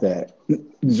 off that,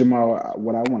 Jamal,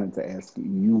 what I wanted to ask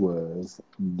you was,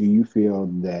 do you feel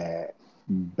that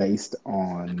based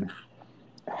on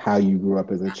how you grew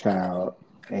up as a child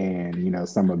and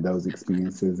some of those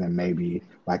experiences and maybe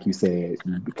like you said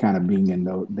kind of being in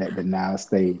that denial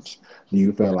stage, do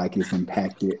you feel like it's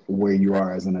impacted where you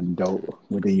are as an adult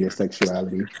within your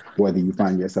sexuality, whether you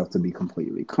find yourself to be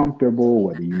completely comfortable,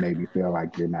 whether you maybe feel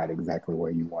like you're not exactly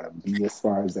where you want to be as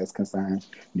far as that's concerned?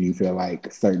 Do you feel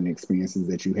like certain experiences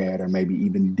that you had or maybe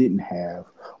even didn't have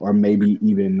or maybe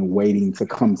even waiting to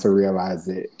come to realize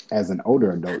it as an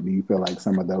older adult, do you feel like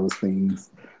some of those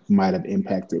things might have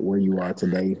impacted where you are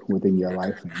today within your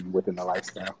life and within the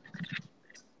lifestyle?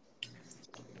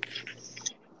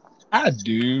 I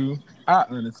do. I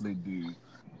honestly do.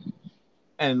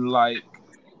 And like,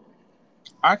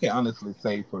 I can honestly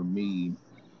say for me,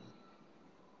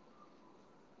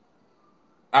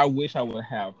 I wish I would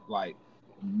have like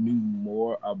knew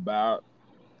more about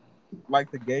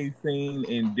like the gay scene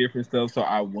and different stuff, so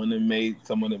I wouldn't have made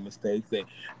some of the mistakes that.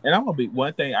 And I'm gonna be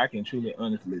one thing I can truly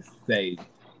honestly say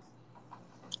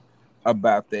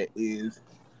about that is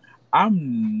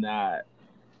I'm not.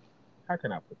 How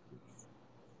can I put this?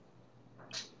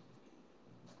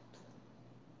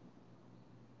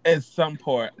 At some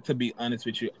part, to be honest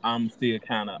with you, I'm still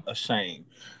kind of ashamed.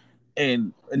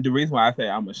 And the reason why I say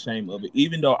I'm ashamed of it,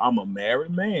 even though I'm a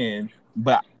married man,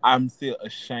 but I'm still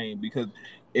ashamed because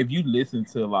if you listen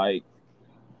to like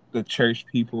the church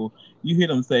people, you hear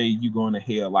them say you going to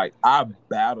hell. Like I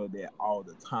battle that all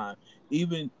the time.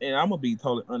 Even and I'm gonna be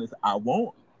totally honest, I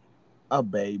want a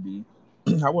baby.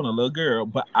 I want a little girl,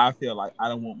 but I feel like I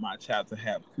don't want my child to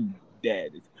have two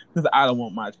daddies because I don't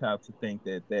want my child to think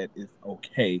that that is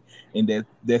okay and that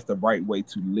that's the right way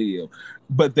to live.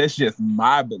 But that's just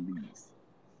my beliefs.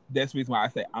 That's the reason why I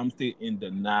say I'm still in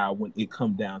denial when it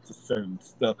comes down to certain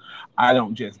stuff. I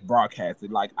don't just broadcast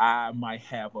it. Like I might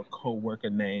have a coworker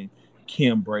named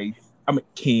Kim Brace. I mean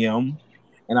Kim,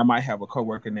 and I might have a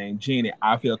coworker named Jenny.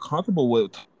 I feel comfortable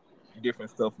with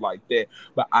different stuff like that.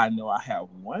 But I know I have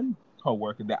one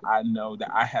coworker that I know that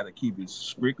I had to keep it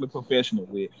strictly professional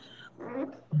with.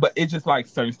 But it's just like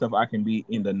certain stuff I can be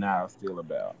in denial still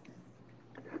about.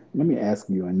 Let me ask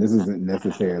you, and this isn't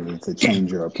necessarily to change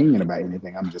your opinion about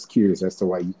anything. I'm just curious as to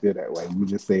why you feel that way. You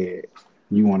just said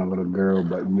you want a little girl,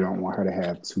 but you don't want her to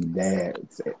have two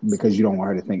dads because you don't want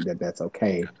her to think that that's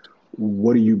okay.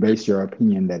 What do you base your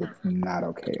opinion that it's not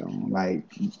okay on? Like,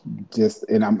 just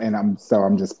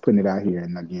I'm just putting it out here.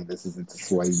 And again, this isn't to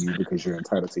sway you because you're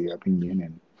entitled to your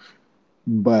opinion.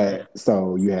 But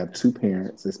so you have two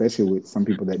parents, especially with some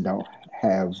people that don't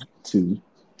have two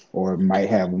or might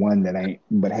have one that ain't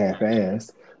but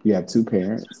half-assed. You have two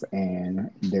parents and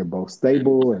they're both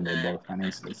stable and they're both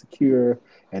financially secure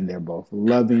and they're both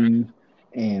loving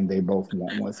and they both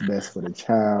want what's best for the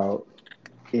child.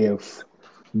 If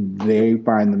they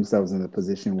find themselves in a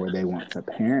position where they want to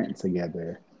parent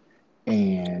together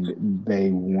and they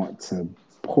want to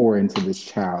pour into this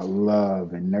child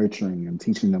love and nurturing and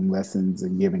teaching them lessons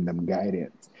and giving them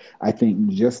guidance. I think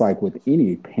just like with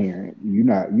any parent, you're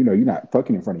not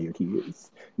fucking in front of your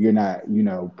kids. You're not,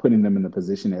 putting them in the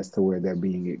position as to where they're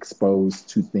being exposed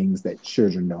to things that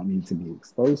children don't need to be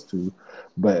exposed to.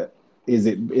 But is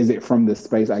it from the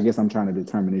space? I guess I'm trying to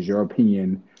determine, is your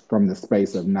opinion from the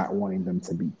space of not wanting them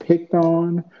to be picked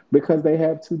on because they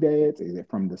have two dads? Is it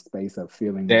from the space of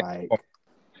feeling That like,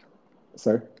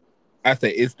 sir? I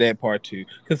say it's that part too,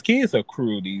 because kids are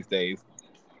cruel these days.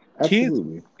 Kids are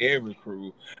Absolutely. very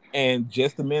cruel, and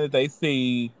just the minute they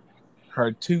see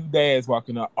her two dads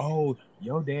walking up, oh,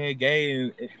 your dad gay,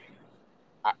 and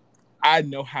I, I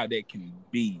know how that can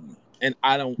be, and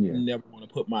I don't Yeah. never want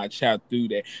to put my child through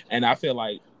that. And I feel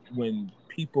like when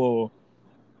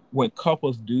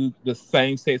couples do the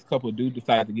same sex couple do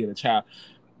decide to get a child,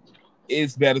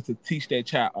 it's better to teach that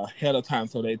child ahead of time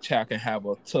so that child can have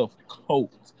a tough coat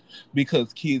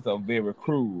because kids are very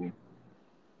cruel.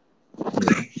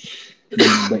 Yeah.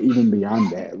 But even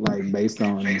beyond that, like based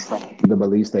on the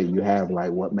beliefs that you have,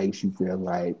 like what makes you feel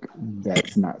like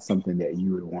that's not something that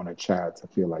you would want a child to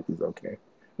feel like is okay?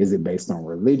 Is it based on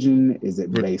religion? Is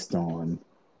it based on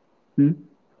hmm?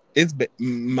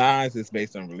 Mine is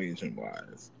based on religion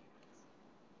wise.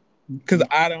 Because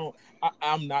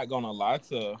I'm not gonna lie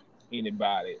to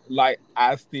anybody. Like,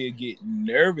 I still get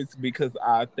nervous because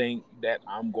I think that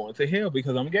I'm going to hell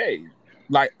because I'm gay.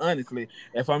 Like, honestly,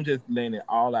 if I'm just laying it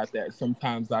all out there,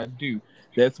 sometimes I do.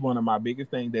 That's one of my biggest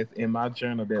things that's in my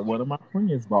journal that one of my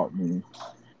friends bought me.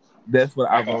 That's what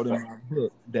I I got wrote in some, my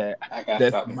book. I got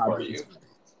That's something my for biggest you. fear.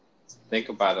 Think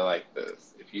about it like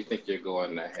this: if you think you're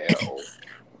going to hell,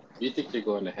 you think you're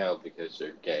going to hell because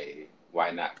you're gay.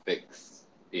 Why not fix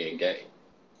being gay?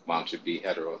 Mom should be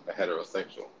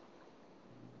heterosexual.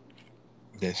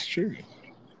 That's true.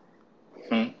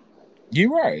 Hmm?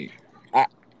 You're right.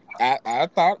 I, I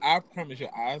thought, I promise you,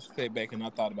 I sat back and I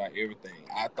thought about everything.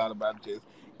 I thought about just,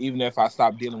 even if I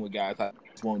stop dealing with guys, I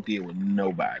just won't deal with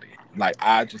nobody. Like,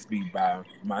 I just be by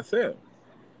myself.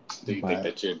 Do you think But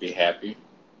that you'd be happy?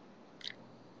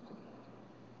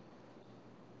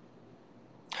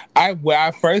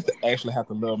 I first actually have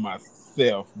to love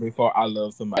myself before I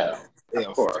love somebody Yeah, of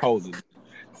else course. totally.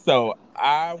 So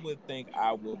I would think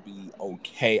I would be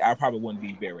okay. I probably wouldn't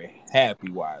be very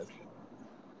happy wise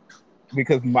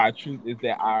because my truth is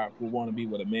that I would want to be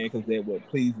with a man because that what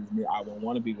pleases me. I won't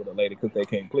want to be with a lady because they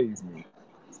can't please me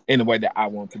in the way that I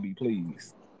want to be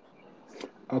pleased.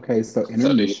 okay, so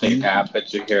So do you think intermission. God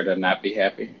put you here to not be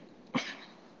happy?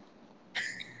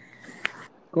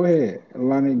 Go ahead,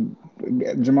 Lonnie.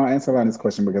 Jamal, answer Lonnie's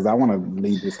question because I want to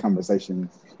lead this conversation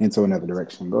into another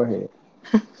direction. Go ahead.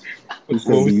 He What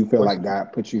said, "Do was you the feel like question?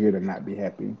 God put you here to not be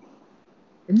happy?"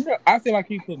 No, I feel like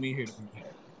he put me here to be happy.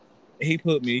 He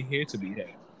put me here to be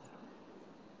happy.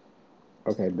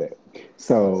 Okay, bet.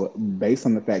 So, based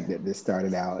on the fact that this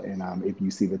started out, and if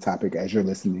you see the topic as you're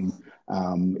listening,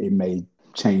 it may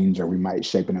change or we might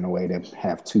shape it in a way to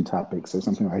have two topics or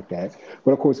something like that.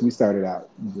 But of course, we started out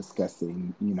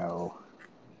discussing,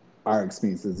 our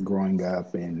experiences growing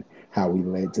up and how we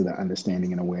led to the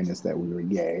understanding and awareness that we were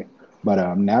gay.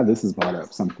 But now this has brought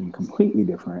up something completely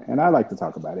different, and I like to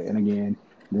talk about it. And again,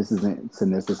 this isn't to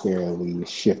necessarily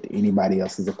shift anybody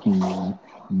else's opinion.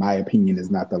 My opinion is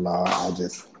not the law. I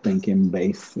just think and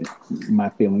base my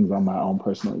feelings on my own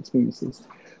personal experiences.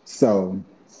 So,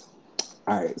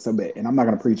 all right, so and I'm not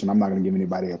going to preach and I'm not going to give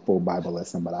anybody a full Bible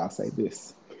lesson, but I'll say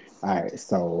this. All right,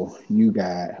 so you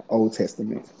got Old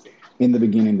Testament. In the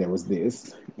beginning, there was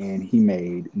this, and he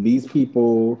made these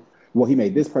people. Well, he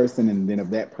made this person, and then of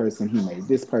that person, he made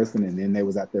this person, and then they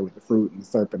was out there with the fruit and the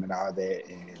serpent and all that.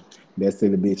 And that's the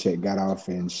bitch had got off,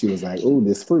 and she was like, "Oh,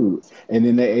 this fruit," and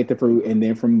then they ate the fruit, and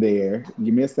then from there,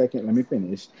 give me a second, let me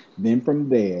finish. Then from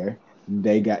there,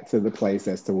 they got to the place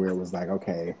as to where it was like,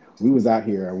 okay, we was out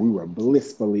here and we were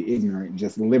blissfully ignorant,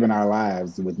 just living our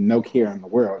lives with no care in the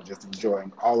world, just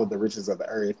enjoying all of the riches of the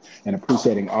earth and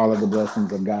appreciating all of the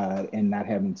blessings of God and not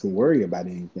having to worry about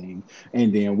anything.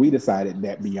 And then we decided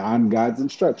that beyond God's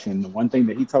instruction, the one thing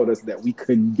that He told us that we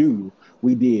couldn't do,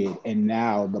 we did. And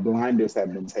now the blinders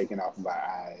have been taken off of our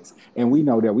eyes. And we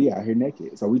know that we out here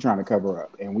naked. So we trying to cover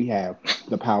up. And we have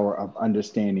the power of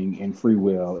understanding and free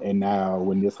will. And now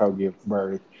when this hoe gives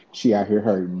birth, she out here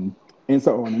hurting and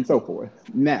so on and so forth.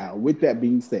 Now, with that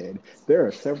being said, there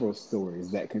are several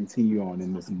stories that continue on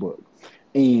in this book.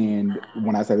 And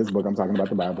when I say this book, I'm talking about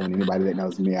the Bible. And anybody that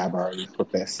knows me, I've already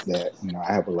professed that,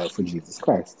 I have a love for Jesus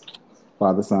Christ,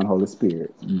 Father, Son, Holy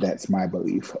Spirit. That's my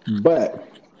belief. But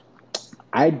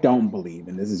I don't believe,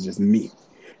 and this is just me,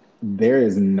 there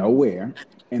is nowhere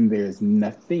and there's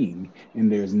nothing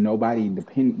and there's nobody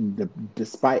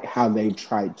despite how they've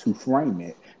tried to frame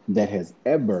it that has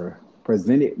ever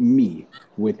presented me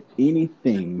with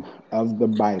anything of the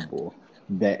Bible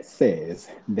that says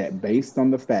that based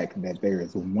on the fact that there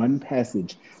is one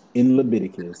passage in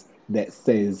Leviticus that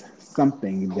says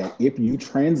something that if you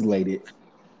translate it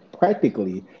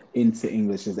practically into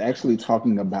English is actually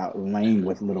talking about laying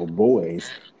with little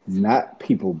boys, not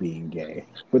people being gay.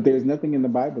 But there's nothing in the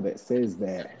Bible that says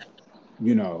that,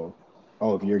 you know,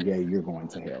 oh, if you're gay, you're going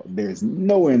to hell. There's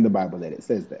nowhere in the Bible that it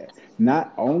says that.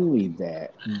 Not only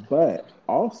that, but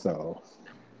also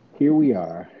here we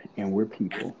are and we're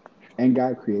people. And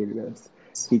God created us.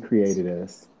 He created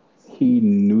us. He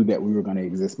knew that we were going to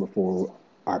exist before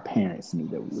our parents knew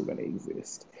that we were going to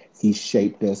exist. He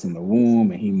shaped us in the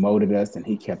womb and he molded us and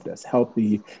he kept us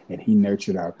healthy and he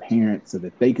nurtured our parents so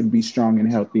that they could be strong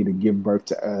and healthy to give birth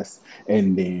to us.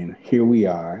 And then here we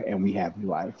are and we have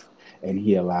life. and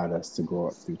He allowed us to grow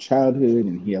up through childhood,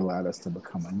 and He allowed us to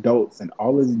become adults, and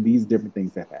all of these different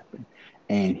things have happened.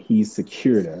 And He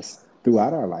secured us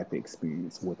throughout our life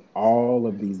experience with all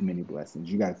of these many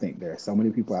blessings. You got to think there are so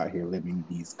many people out here living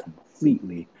these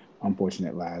completely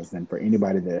unfortunate lives. And for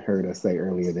anybody that heard us say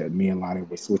earlier that me and Lonnie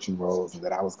were switching roles and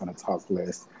that I was going to talk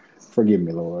less, forgive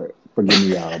me, Lord. Forgive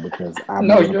me, y'all, because I'm a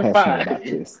No, little you're passionate about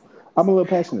fine. this. I'm a little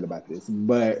passionate about this.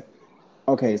 But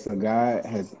okay, so God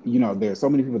has, there are so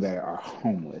many people that are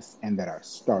homeless and that are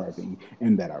starving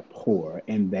and that are poor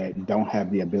and that don't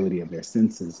have the ability of their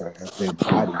senses or of their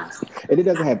bodies. And it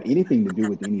doesn't have anything to do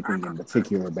with anything in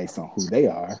particular based on who they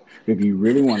are. If you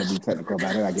really want to be technical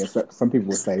about it, I guess some people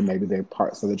would say maybe they're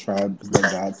parts of the tribes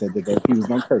that God said that He was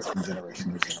going to curse from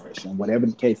generation to generation, whatever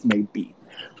the case may be.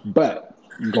 But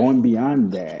going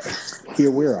beyond that,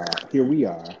 here we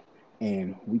are,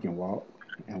 and we can walk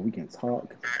and we can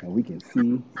talk and we can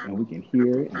see and we can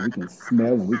hear and we can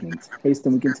smell and we can taste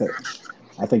and we can touch.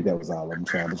 I think that was all of them,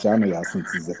 child, but y'all know y'all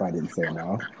senses if I didn't say them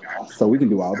all. So we can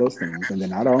do all those things. And then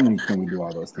not only can we do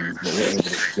all those things, but we're able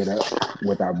to get up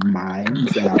with our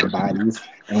minds and our bodies,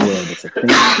 and we're able to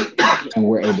think, and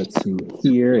we're able to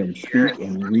hear and speak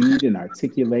and read and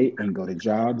articulate and go to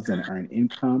jobs and earn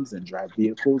incomes and drive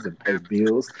vehicles and pay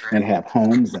bills and have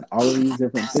homes and all of these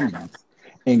different things.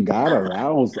 And God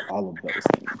allows all of those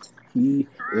things. He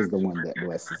is the one that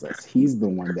blesses us. He's the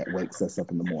one that wakes us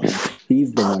up in the morning.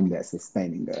 He's the one that's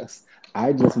sustaining us.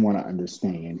 I just want to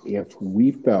understand if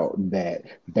we felt that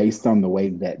based on the way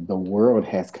that the world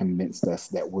has convinced us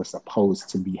that we're supposed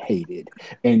to be hated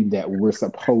and that we're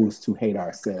supposed to hate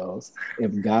ourselves,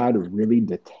 if God really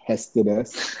detested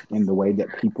us in the way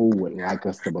that people would like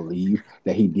us to believe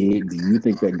that He did, do you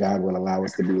think that God would allow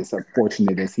us to be as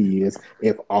fortunate as He is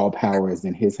if all power is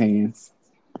in His hands?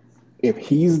 If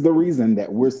He's the reason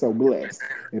that we're so blessed,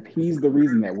 if He's the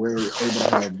reason that we're able to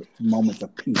have moments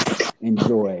of peace and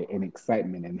joy and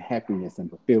excitement and happiness and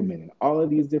fulfillment and all of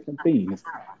these different things,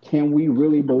 can we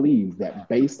really believe that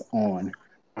based on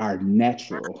our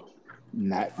natural,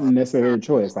 not necessarily a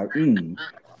choice, like,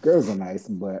 girls are nice,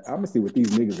 but I'm gonna see what these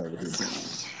niggas over here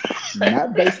doing,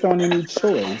 not based on any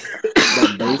choice,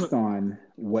 but based on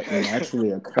what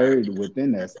naturally occurred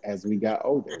within us as we got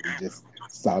older. We just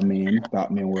saw men,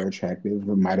 thought men were attractive,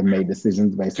 we might have made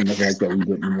decisions based on the fact that we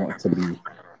didn't want to be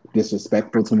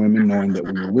disrespectful to women, knowing that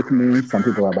we were with men. Some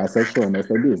people are bisexual and that's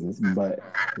their business. But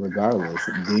regardless,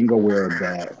 being aware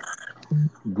that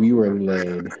we were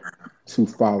led to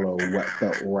follow what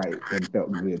felt right and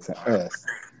felt good to us.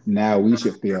 Now we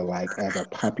should feel like, as a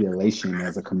population,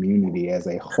 as a community, as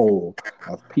a whole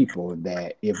of people,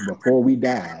 that if before we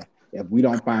die, if we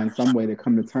don't find some way to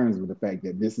come to terms with the fact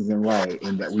that this isn't right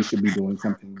and that we should be doing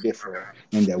something different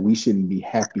and that we shouldn't be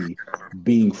happy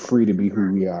being free to be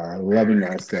who we are, loving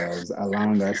ourselves,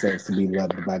 allowing ourselves to be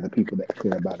loved by the people that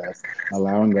care about us,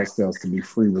 allowing ourselves to be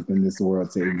free within this world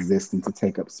to exist and to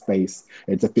take up space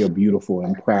and to feel beautiful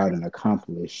and proud and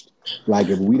accomplished. Like,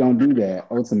 if we don't do that,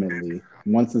 ultimately,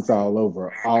 once it's all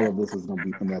over, all of this is going to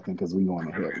be for nothing because we're going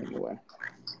to hell anyway.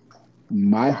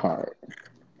 My heart,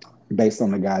 based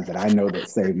on the God that I know that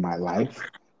saved my life,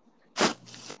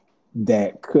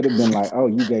 that could have been like, oh,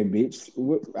 you gay bitch.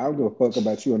 I don't give a fuck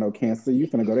about you or no cancer. You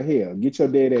finna go to hell. Get your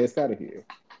dead ass out of here.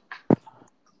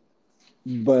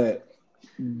 But,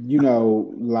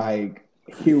 like,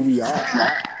 here we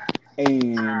are.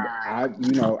 And I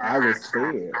was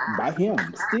spared by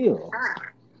Him still.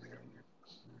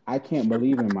 I can't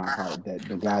believe in my heart that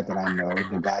the God that I know,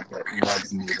 the God that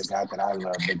loves me, the God that I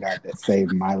love, the God that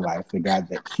saved my life, the God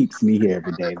that keeps me here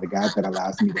every day, the God that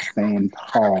allows me to stand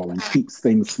tall and keeps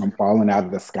things from falling out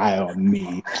of the sky on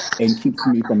me and keeps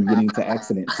me from getting into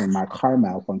accidents and my car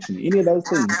malfunctioning, any of those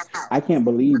things, I can't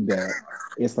believe that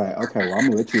it's like, okay, well, I'm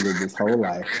gonna let you live this whole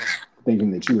life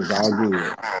thinking that you was all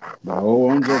good. But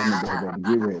on Judgment Day, baby,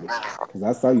 get ready. Because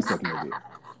I saw you sucking that dick.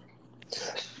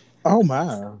 Oh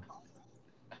my.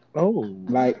 Oh.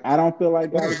 Like, I don't feel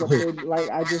like God is up there. Like,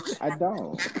 I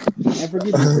don't. And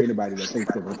forgive me for anybody that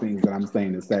thinks that the things that I'm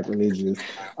saying is sacrilegious.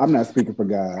 I'm not speaking for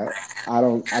God.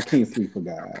 I can't speak for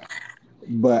God.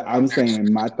 But I'm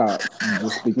saying my thoughts,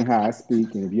 just speaking how I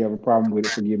speak. And if you have a problem with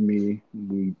it, forgive me.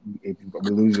 If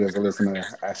we lose you as a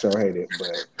listener, I sure hate it.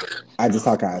 But I just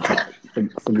talk how I talk.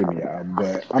 Forgive me, y'all.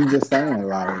 But I'm just saying,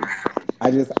 like,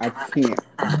 I can't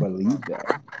believe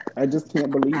that. I just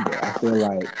can't believe that. I feel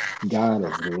like God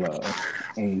is love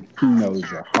and He knows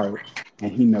your heart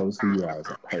and He knows who you are as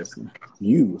a person.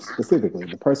 You specifically,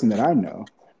 the person that I know,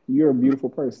 You're a beautiful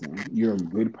person. You're a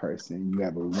good person. You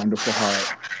have a wonderful heart.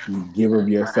 You give of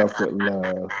yourself with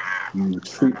love. You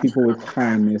treat people with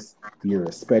kindness. You're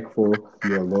respectful.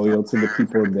 You're loyal to the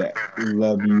people that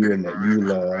love you and that you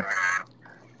love.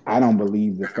 I don't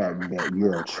believe the fact that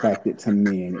you're attracted to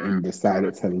men and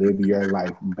decided to live your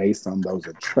life based on those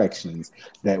attractions.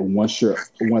 That once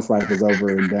life is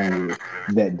over and done with,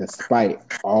 that despite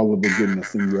all of the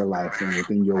goodness in your life and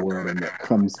within your world and that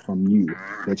comes from you,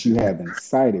 that you have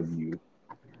inside of you,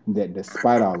 that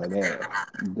despite all of that,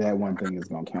 that one thing is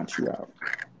going to count you out.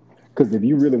 Because if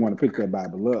you really want to pick that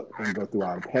Bible up and go through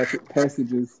all the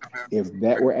passages, if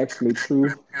that were actually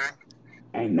true,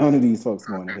 ain't none of these folks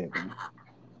going to heaven.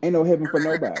 Ain't no heaven for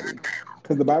nobody.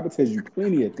 Because the Bible tells you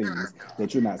plenty of things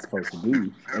that you're not supposed to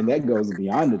do. And that goes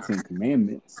beyond the Ten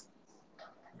Commandments.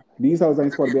 These hoes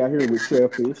ain't supposed to be out here with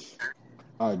shellfish,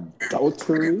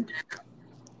 adultery.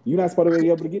 You're not supposed to be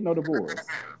able to get no divorce.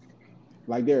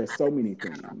 Like there are so many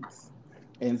things.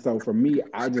 And so for me,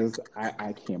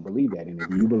 I can't believe that. And if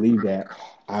you believe that,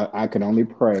 I can only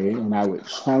pray and I would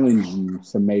challenge you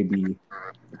to maybe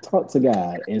talk to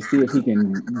God and see if He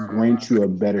can grant you a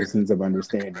better sense of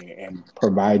understanding and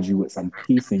provide you with some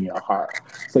peace in your heart.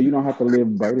 So you don't have to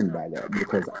live burdened by that.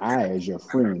 Because I, as your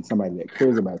friend, somebody that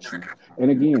cares about you,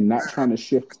 and again, not trying to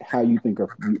shift how you think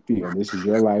or you feel. This is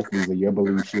your life, these are your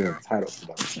beliefs, you're entitled to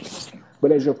those things.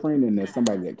 But as your friend and as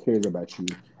somebody that cares about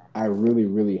you, I really,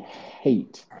 really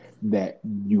hate that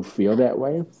you feel that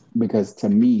way because to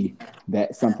me,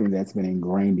 that's something that's been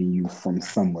ingrained in you from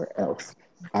somewhere else.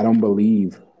 I don't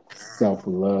believe self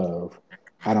love.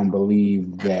 I don't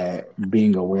believe that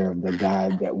being aware of the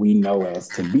God that we know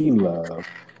as to be love.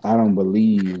 I don't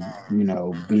believe,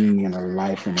 being in a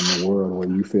life and in a world where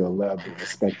you feel loved and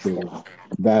respected and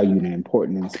valued and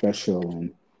important and special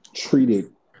and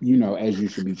treated, as you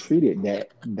should be treated,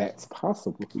 that's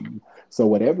possible for you. So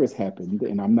whatever's happened,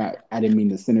 and I didn't mean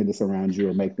to center this around you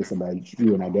or make this about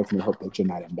you, and I definitely hope that you're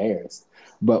not embarrassed.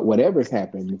 But whatever's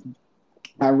happened,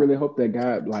 I really hope that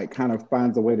God like kind of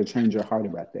finds a way to change your heart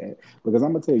about that. Because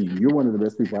I'm gonna tell you, you're one of the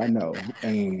best people I know.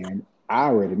 And I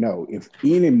already know if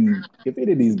any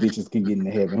of these bitches can get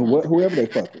into heaven, whoever they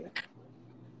fucking,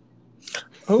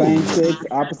 same Oh, sex,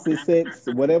 opposite sex,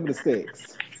 whatever the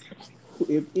sex,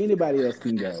 if anybody else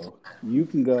can go, you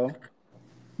can go,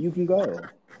 you can go.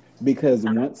 Because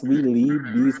once we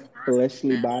leave these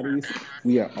fleshly bodies,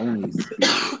 we are only spirit.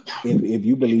 If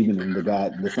you believe in the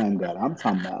God, the same God I'm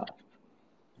talking about,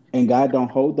 and God don't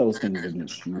hold those things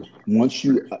against you. Once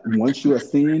you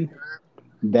ascend,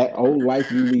 that old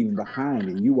life you leave behind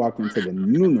and you walk into the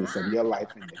newness of your life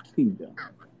in the kingdom.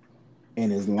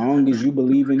 And as long as you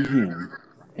believe in him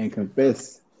and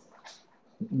confess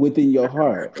within your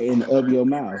heart and of your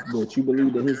mouth that you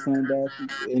believe that his son died for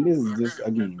you. And this is just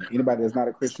again, anybody that's not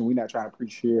a Christian, we're not trying to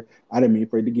preach here. I didn't mean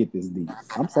for it to get this deep.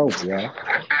 I'm sober, y'all.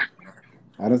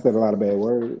 I done said a lot of bad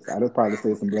words. I just probably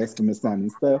said some blasphemous sounding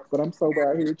stuff, but I'm sober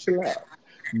out here. Chill out.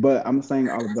 But I'm saying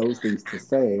all of those things to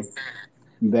say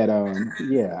that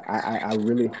yeah, I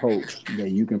really hope that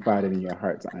you can find it in your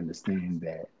heart to understand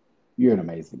that you're an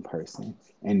amazing person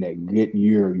and that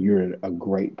you're a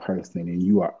great person and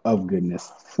you are of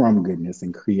goodness, from goodness,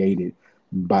 and created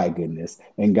by goodness.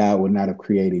 And God would not have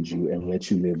created you and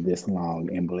let you live this long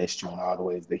and blessed you in all the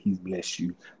ways that He's blessed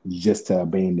you just to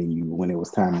abandon you when it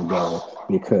was time to go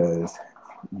because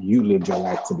you lived your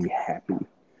life to be happy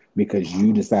because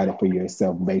you decided for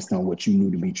yourself based on what you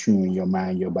knew to be true in your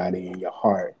mind, your body, and your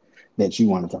heart that you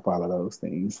wanted to follow those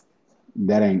things.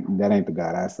 That ain't the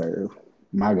God I serve.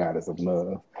 My God is of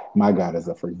love. My God is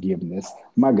of forgiveness.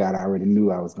 My God, I already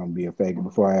knew I was gonna be a faggot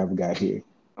before I ever got here.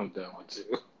 I'm done with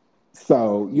you.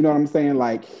 So you know what I'm saying?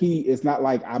 Like it's not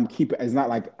like it's not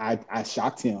like I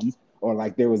shocked him or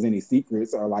like there was any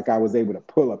secrets or like I was able to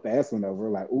pull a fast one over.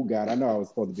 Like, oh God, I know I was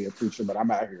supposed to be a preacher, but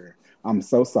I'm out here. I'm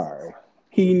so sorry.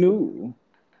 He knew.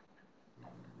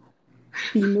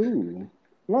 He knew.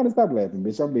 Lonnie, stop laughing,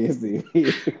 bitch. I'm being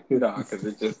No, serious. because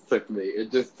it just took me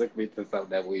to something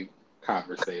that we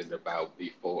conversated about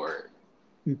before.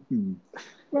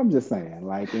 I'm just saying,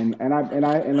 like, and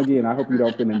again, I hope you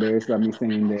don't feel embarrassed about me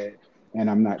saying that, and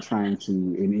I'm not trying to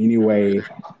in any way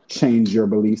change your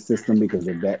belief system because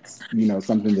if that's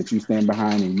something that you stand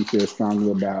behind and you feel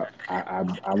strongly about, I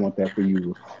want that for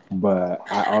you, but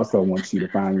I also want you to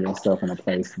find yourself in a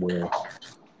place where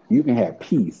you can have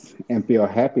peace and feel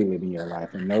happy living your life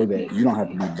and know that you don't have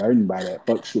to be burdened by that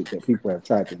fuck shit that people have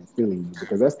tried to instill in you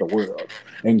because that's the world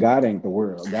and God ain't the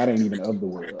world. God ain't even of the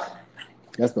world.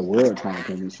 That's the world trying to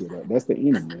clean this shit up. That's the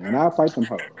enemy. And I'll fight them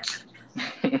hoes.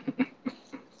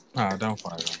 no, don't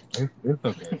fight him. It's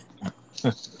okay.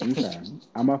 Okay.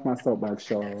 I'm off my soapbox,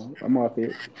 Shaw. I'm off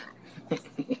it.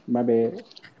 My bad.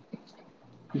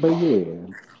 But yeah.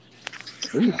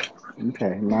 Ooh.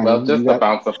 Okay. Well, Lonnie, you just to got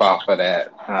bounce up off of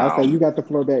that, I say you got the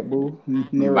floor back, boo.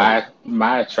 Narrate.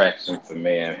 my attraction to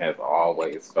men has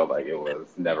always felt like it was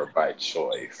never by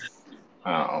choice.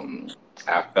 Um,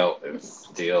 I felt and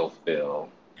still feel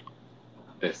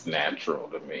this natural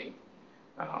to me.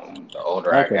 The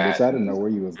older I Okay, bitch, I didn't know gotten,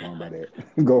 where you was going by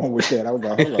that. Going with that. I was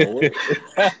like, hold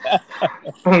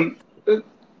on, what?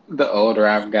 the older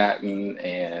I've gotten,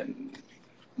 and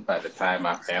by the time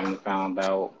my family found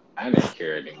out, I didn't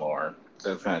care anymore.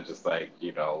 So it's kind of just like,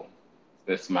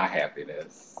 this is my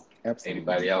happiness.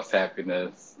 Anybody Absolutely. else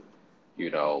happiness,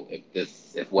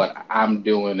 if what I'm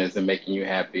doing isn't making you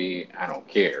happy, I don't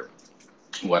care.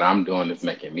 What I'm doing is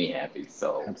making me happy.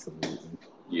 So, Absolutely.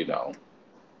 you know,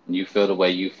 you feel the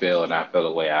way you feel, and I feel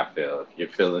the way I feel. If you're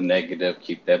feeling negative,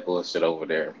 keep that bullshit over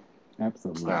there.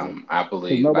 Absolutely. I Because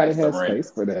believe by nobody has surrender,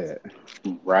 space for that.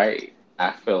 right?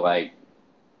 I feel like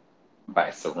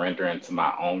by surrendering to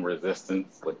my own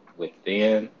resistance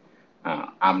within,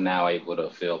 I'm now able to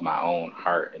feel my own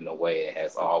heart in the way it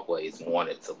has always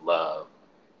wanted to love.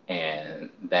 And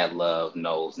that love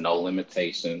knows no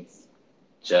limitations,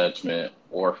 judgment,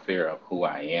 or fear of who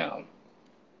I am.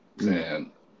 Mm.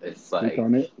 And it's Speak like,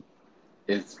 on it.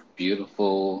 it's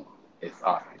beautiful, it's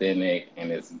authentic,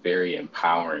 and it's very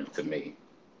empowering to me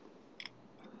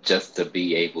just to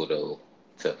be able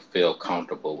to feel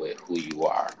comfortable with who you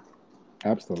are.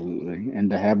 Absolutely. And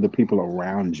to have the people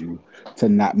around you to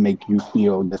not make you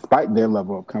feel, despite their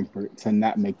level of comfort, to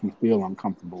not make you feel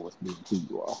uncomfortable with being who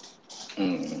you are.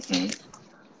 Hmm.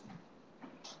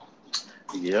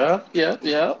 Yep, yep,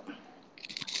 yep.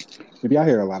 If y'all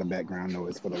hear a lot of background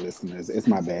noise for the listeners, it's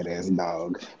my badass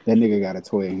dog. That nigga got a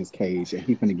toy in his cage and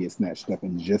he finna get snatched up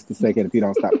in just a second if he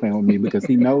don't stop playing with me because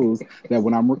he knows that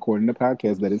when I'm recording the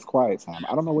podcast that it's quiet time.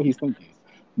 I don't know what he's thinking.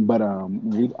 But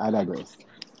I digress.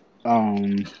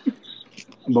 Um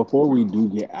before we do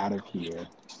get out of here,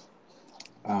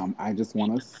 I just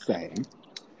wanna say,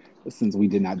 since we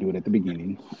did not do it at the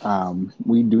beginning,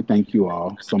 we do thank you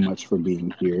all so much for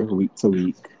being here week to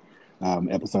week,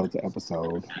 episode to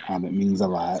episode. It means a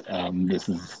lot. This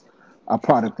is a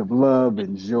product of love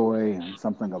and joy and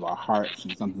something of our hearts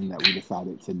and something that we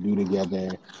decided to do together.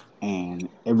 And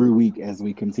every week as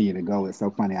we continue to go, it's so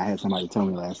funny. I had somebody tell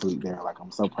me last week, they're like, I'm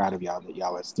so proud of y'all that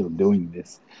y'all are still doing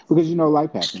this because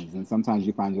life happens and sometimes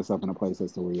you find yourself in a place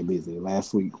as to where you're busy.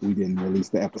 Last week we didn't release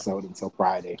the episode until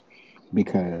Friday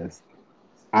because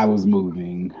I was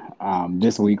moving.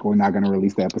 This week, we're not going to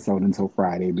release the episode until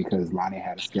Friday because Lonnie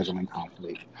had a scheduling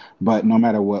conflict. But no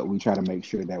matter what, we try to make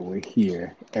sure that we're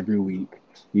here every week,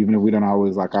 even if we don't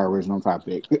always like our original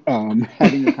topic,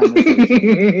 having a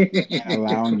conversation and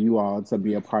allowing you all to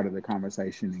be a part of the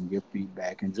conversation and give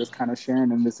feedback and just kind of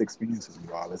sharing in this experience with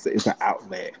you all. It's an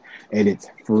outlet and it's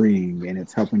freeing and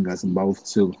it's helping us both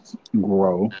to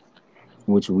grow,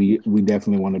 which we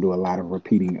definitely want to do a lot of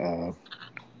repeating of.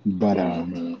 But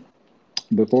Hmm.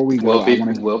 before we go, We'll I be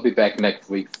want to. we'll be back next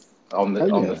week Oh on the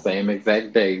yeah. same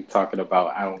exact day talking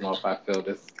about, I don't know if I feel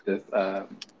this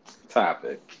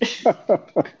topic.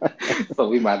 So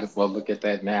we might as well look at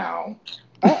that now.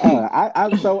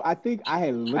 So I think I had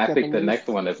I looked at the think the next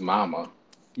list. one is Mama.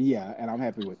 Yeah, and I'm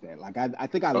happy with that. Like I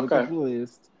think I looked at Okay. the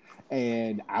list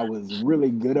and I was really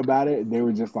good about it. There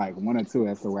were just like one or two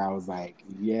as to where I was like,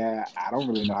 yeah, I don't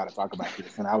really know how to talk about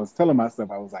this. And I was telling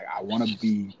myself, I was like, I want to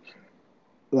be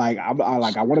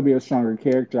I want to be a stronger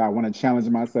character. I want to challenge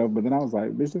myself, but then I was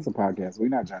like, this is a podcast. We're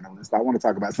not journalists. I want to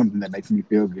talk about something that makes me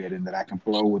feel good and that I can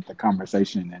flow with the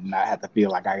conversation and not have to feel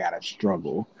like I gotta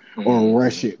struggle or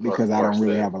rush Hmm. it Or because I don't force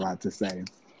really it. have a lot to say.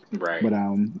 But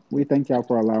Right. we thank y'all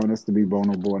for allowing us to be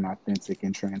vulnerable and authentic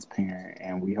and transparent,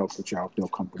 and we hope that y'all feel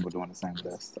comfortable doing the same with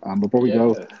us. Before we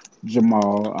go, Yeah.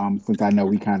 Jamal, since I know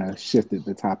we kind of shifted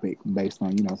the topic based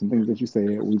on some things that you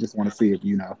said, we just want to see if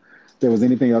there was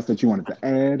anything else that you wanted to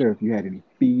add, or if you had any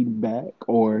feedback,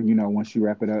 or once you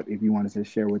wrap it up, if you wanted to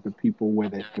share with the people where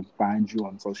they can find you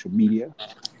on social media.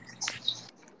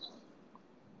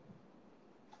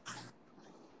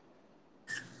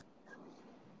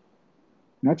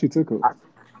 Not you took it.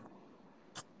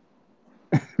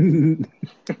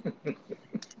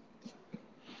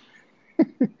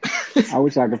 I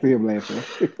wish I could see him laughing.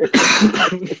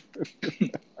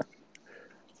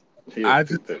 He is I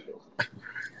too just typical.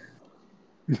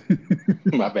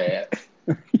 My bad.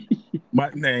 my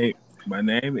name my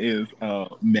name is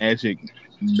magic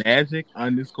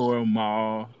underscore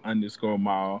mall on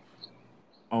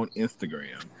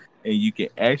Instagram, and you can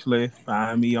actually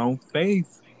find me on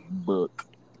Facebook.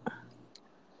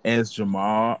 as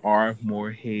Jamal R.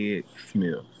 Moorhead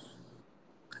Smith.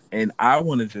 And I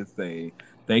want to just say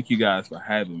thank you guys for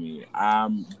having me.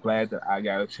 I'm glad that I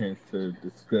got a chance to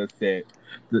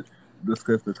th-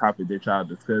 discuss the topic that y'all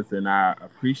discussed, and I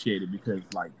appreciate it because,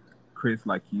 like Chris,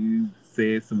 like you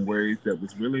said some words that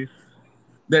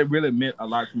really meant a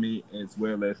lot to me as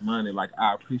well as money. Like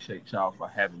I appreciate y'all for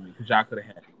having me because y'all could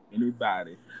have had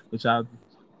anybody, but y'all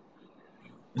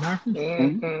and I appreciate it.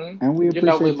 And Hmm. and we You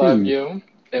know, we appreciate love you. you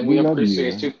and We we love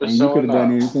appreciate you. you for And you could showing have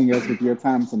done up. anything else with your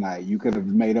time tonight. You could have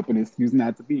made up an excuse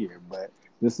not to be here, but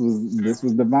this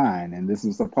was divine and this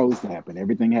was supposed to happen.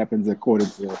 Everything happens according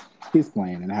to his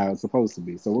plan and how it's supposed to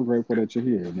be. So we're grateful that you're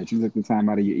here and that you took the time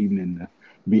out of your evening to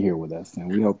be here with us.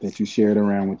 And we hope that you share it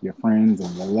around with your friends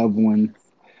and your loved ones.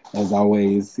 As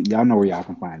always, y'all know where y'all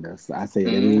can find us. I say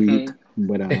it every week, Hmm.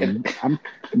 but And, I'm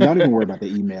don't even worry about the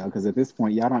email because at this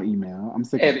point y'all don't email. I'm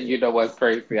sick of and it. you know what's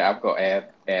crazy? I'm gonna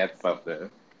add something.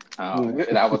 What?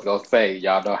 And I was gonna say,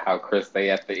 y'all know how Chris say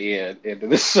at the end of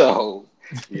the show,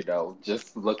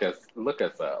 just look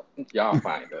us up. Y'all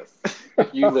find us.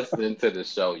 If you listen to the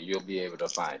show, you'll be able to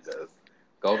find us.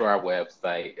 Go to our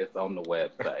website. It's on the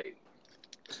website.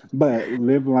 But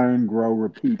Live, Learn, Grow,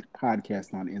 Repeat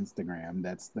podcast on Instagram.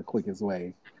 That's the quickest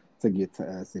way to get to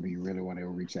us if you really want to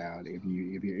reach out. If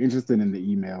you're interested in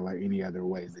the email or any other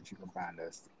ways that you can find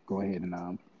us, go ahead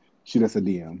and shoot us a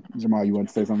DM. Jamal, you want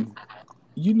to say something?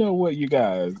 You know what, you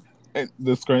guys? And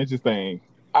the strangest thing,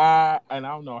 I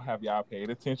don't know have y'all paid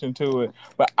attention to it,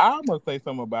 but I'm gonna say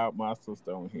something about my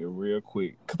sister on here real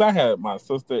quick because I had my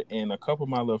sister and a couple of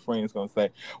my little friends gonna say,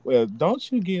 "Well, don't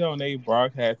you get on a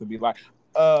broadcast and be like,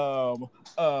 um,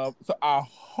 So I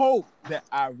hope that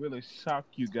I really shock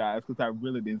you guys because I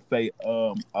really didn't say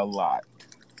a lot.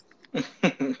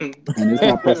 And it's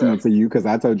not personal Yeah. to you because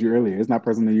I told you earlier, it's not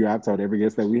personal to you. I've told every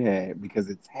guest that we had because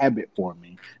it's habit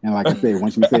forming. And like I said,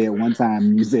 once you say it one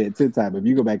time, you say it 10 times. If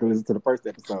you go back and listen to the first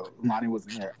episode, Lonnie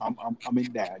wasn't here. I'm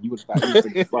in down. You would have thought he was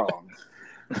singing songs.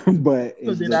 But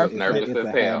So it's then She just I was it's a nervous it's as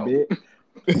a hell. habit.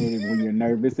 And when you're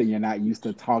nervous and you're not used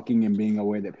to talking and being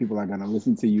aware that people are going to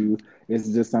listen to you, it's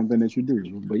just something that you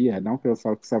do. But yeah, don't feel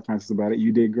so self-conscious about it.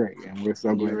 You did great, and we're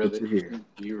so You glad that really, you're here.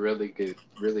 you really good,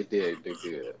 really did do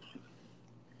good.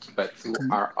 But to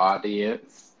our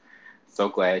audience, so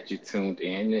glad you tuned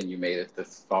in and you made it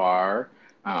this far.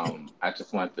 I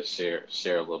just wanted to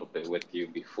share a little bit with you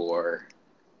before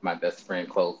my best friend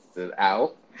closes it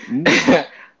out.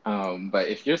 Mm, But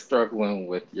if you're struggling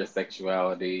with your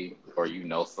sexuality or you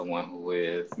know someone who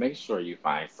is, make sure you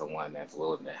find someone that's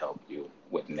willing to help you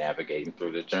with navigating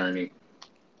through the journey.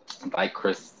 Like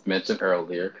Chris mentioned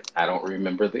earlier, 'cause I don't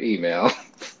remember the email.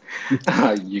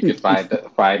 You can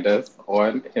find us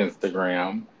on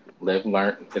Instagram. Live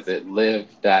learn is it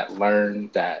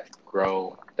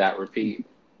live.learn.grow.repeat?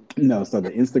 no, so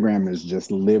the Instagram is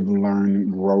just Live, Learn,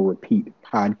 Grow, Repeat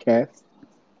podcast.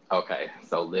 Okay,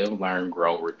 so live, learn,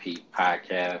 grow, repeat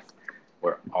podcast.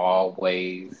 We're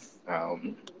always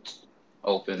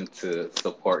open to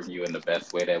supporting you in the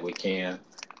best way that we can.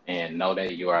 And know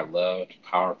that you are loved,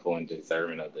 powerful, and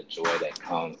deserving of the joy that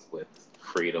comes with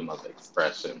freedom of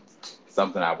expression.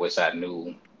 Something I wish I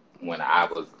knew when I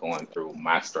was going through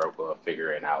my struggle of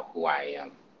figuring out who I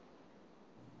am.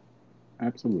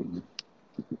 Absolutely.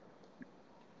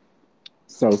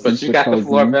 So But since you the got the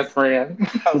floor, closing, best friend.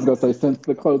 I was gonna say since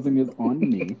the closing is on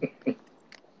me,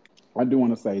 I do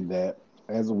want to say that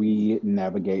as we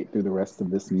navigate through the rest of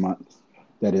this month,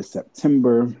 that is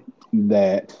September,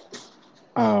 that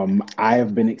I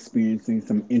have been experiencing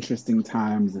some interesting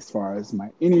times as far as my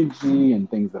energy and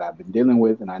things that I've been dealing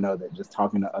with. And I know that just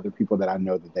talking to other people that I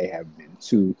know that they have been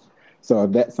too. So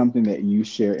if that's something that you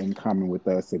share in common with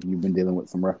us, if you've been dealing with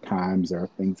some rough times or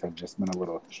if things have just been a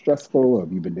little stressful or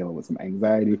if you've been dealing with some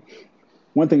anxiety,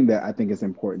 one thing that I think is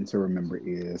important to remember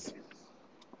is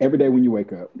every day when you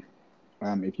wake up,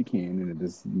 if you can, and it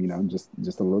is,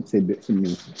 just a little tidbit from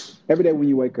me. Every day when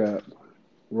you wake up,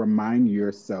 remind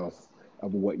yourself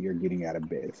of what you're getting out of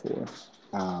bed for.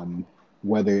 Um,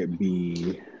 Whether it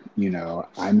be,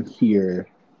 I'm here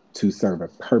to serve a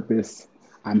purpose.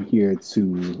 I'm here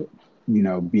to,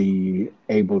 be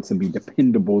able to be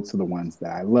dependable to the ones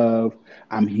that I love.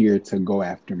 I'm here to go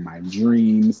after my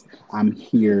dreams. I'm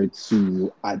here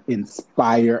to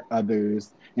inspire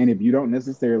others. And if you don't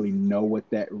necessarily know what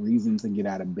that reason to get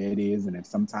out of bed is, and if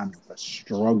sometimes it's a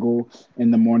struggle in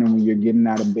the morning when you're getting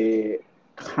out of bed,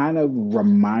 kind of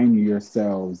remind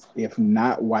yourselves, if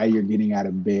not why you're getting out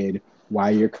of bed, why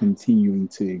you're continuing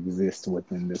to exist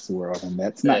within this world. And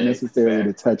that's not necessarily to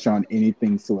Exactly. touch on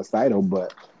anything suicidal,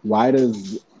 but why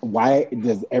does why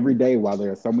does every day, while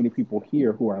there are so many people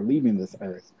here who are leaving this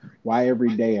earth, why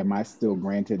every day am I still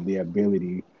granted the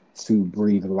ability to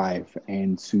breathe life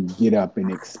and to get up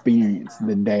and experience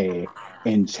the day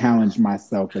and challenge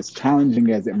myself, as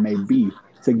challenging as it may be,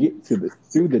 to get to the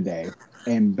through the day?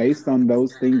 And based on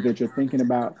those things that you're thinking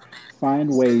about,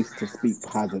 find ways to speak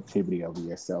positivity over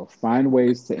yourself. Find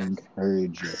ways to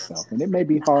encourage yourself. And it may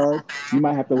be hard. You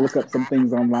might have to look up some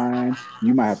things online.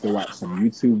 You might have to watch some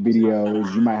YouTube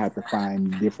videos. You might have to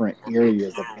find different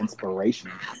areas of inspiration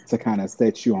to kind of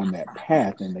set you on that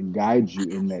path and to guide you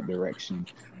in that direction.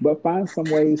 But find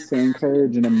some ways to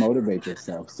encourage and to motivate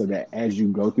yourself so that as you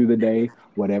go through the day,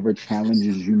 whatever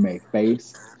challenges you may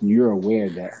face, you're aware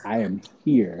that I am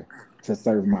here to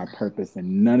serve my purpose,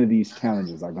 and none of these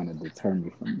challenges are going to deter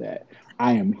me from that.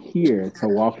 I am here to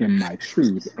walk in my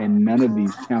truth, and none of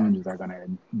these challenges are going to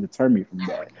deter me from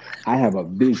that. I have a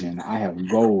vision, I have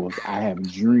goals, I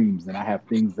have dreams, and I have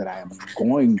things that I am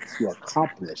going to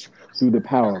accomplish through the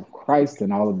power of Christ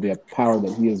and all of the power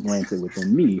that He has granted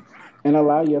within me. And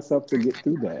allow yourself to get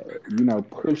through that,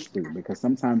 push through, because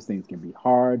sometimes things can be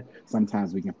hard.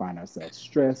 Sometimes we can find ourselves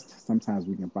stressed. Sometimes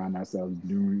we can find ourselves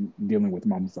dealing with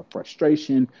moments of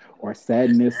frustration or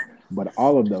sadness. But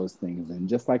all of those things, and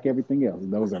just like everything else,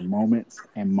 those are moments,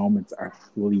 and moments are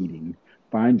fleeting.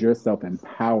 Find yourself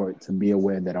empowered to be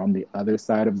aware that on the other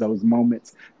side of those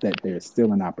moments, that there's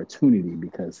still an opportunity,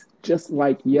 because just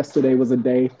like yesterday was a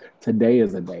day, today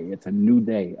is a day. It's a new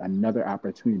day, another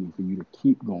opportunity for you to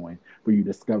keep going, for you to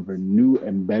discover new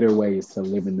and better ways to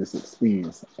live in this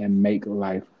experience and make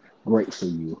life great for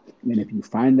you. And if you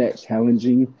find that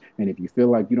challenging, and if you feel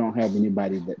like you don't have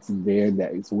anybody that's there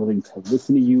that is willing to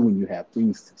listen to you when you have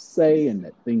things to say and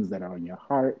that things that are on your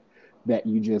heart that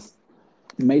you just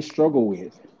may struggle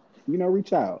with,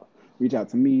 reach out. Reach out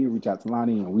to me, reach out to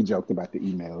Lonnie, and we joked about the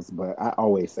emails, but I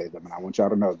always say them, and I want y'all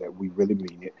to know that we really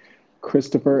mean it.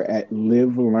 Christopher at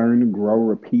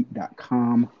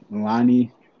livelearngrowrepeat.com,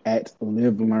 Lonnie at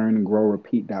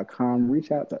livelearngrowrepeat.com.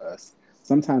 Reach out to us.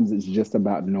 Sometimes it's just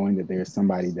about knowing that there's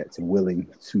somebody that's willing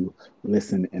to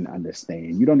listen and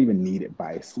understand. You don't even need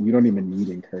advice. You don't even need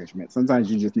encouragement. Sometimes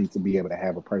you just need to be able to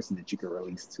have a person that you can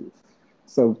release to.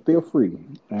 So feel free.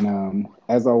 And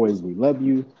as always, we love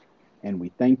you and we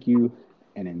thank you.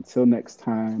 And until next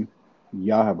time,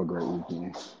 y'all have a great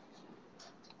weekend.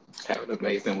 Have an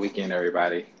amazing weekend,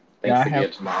 everybody. Yeah, Thanks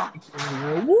again, Jamal.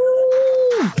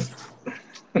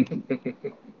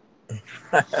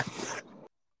 Woo!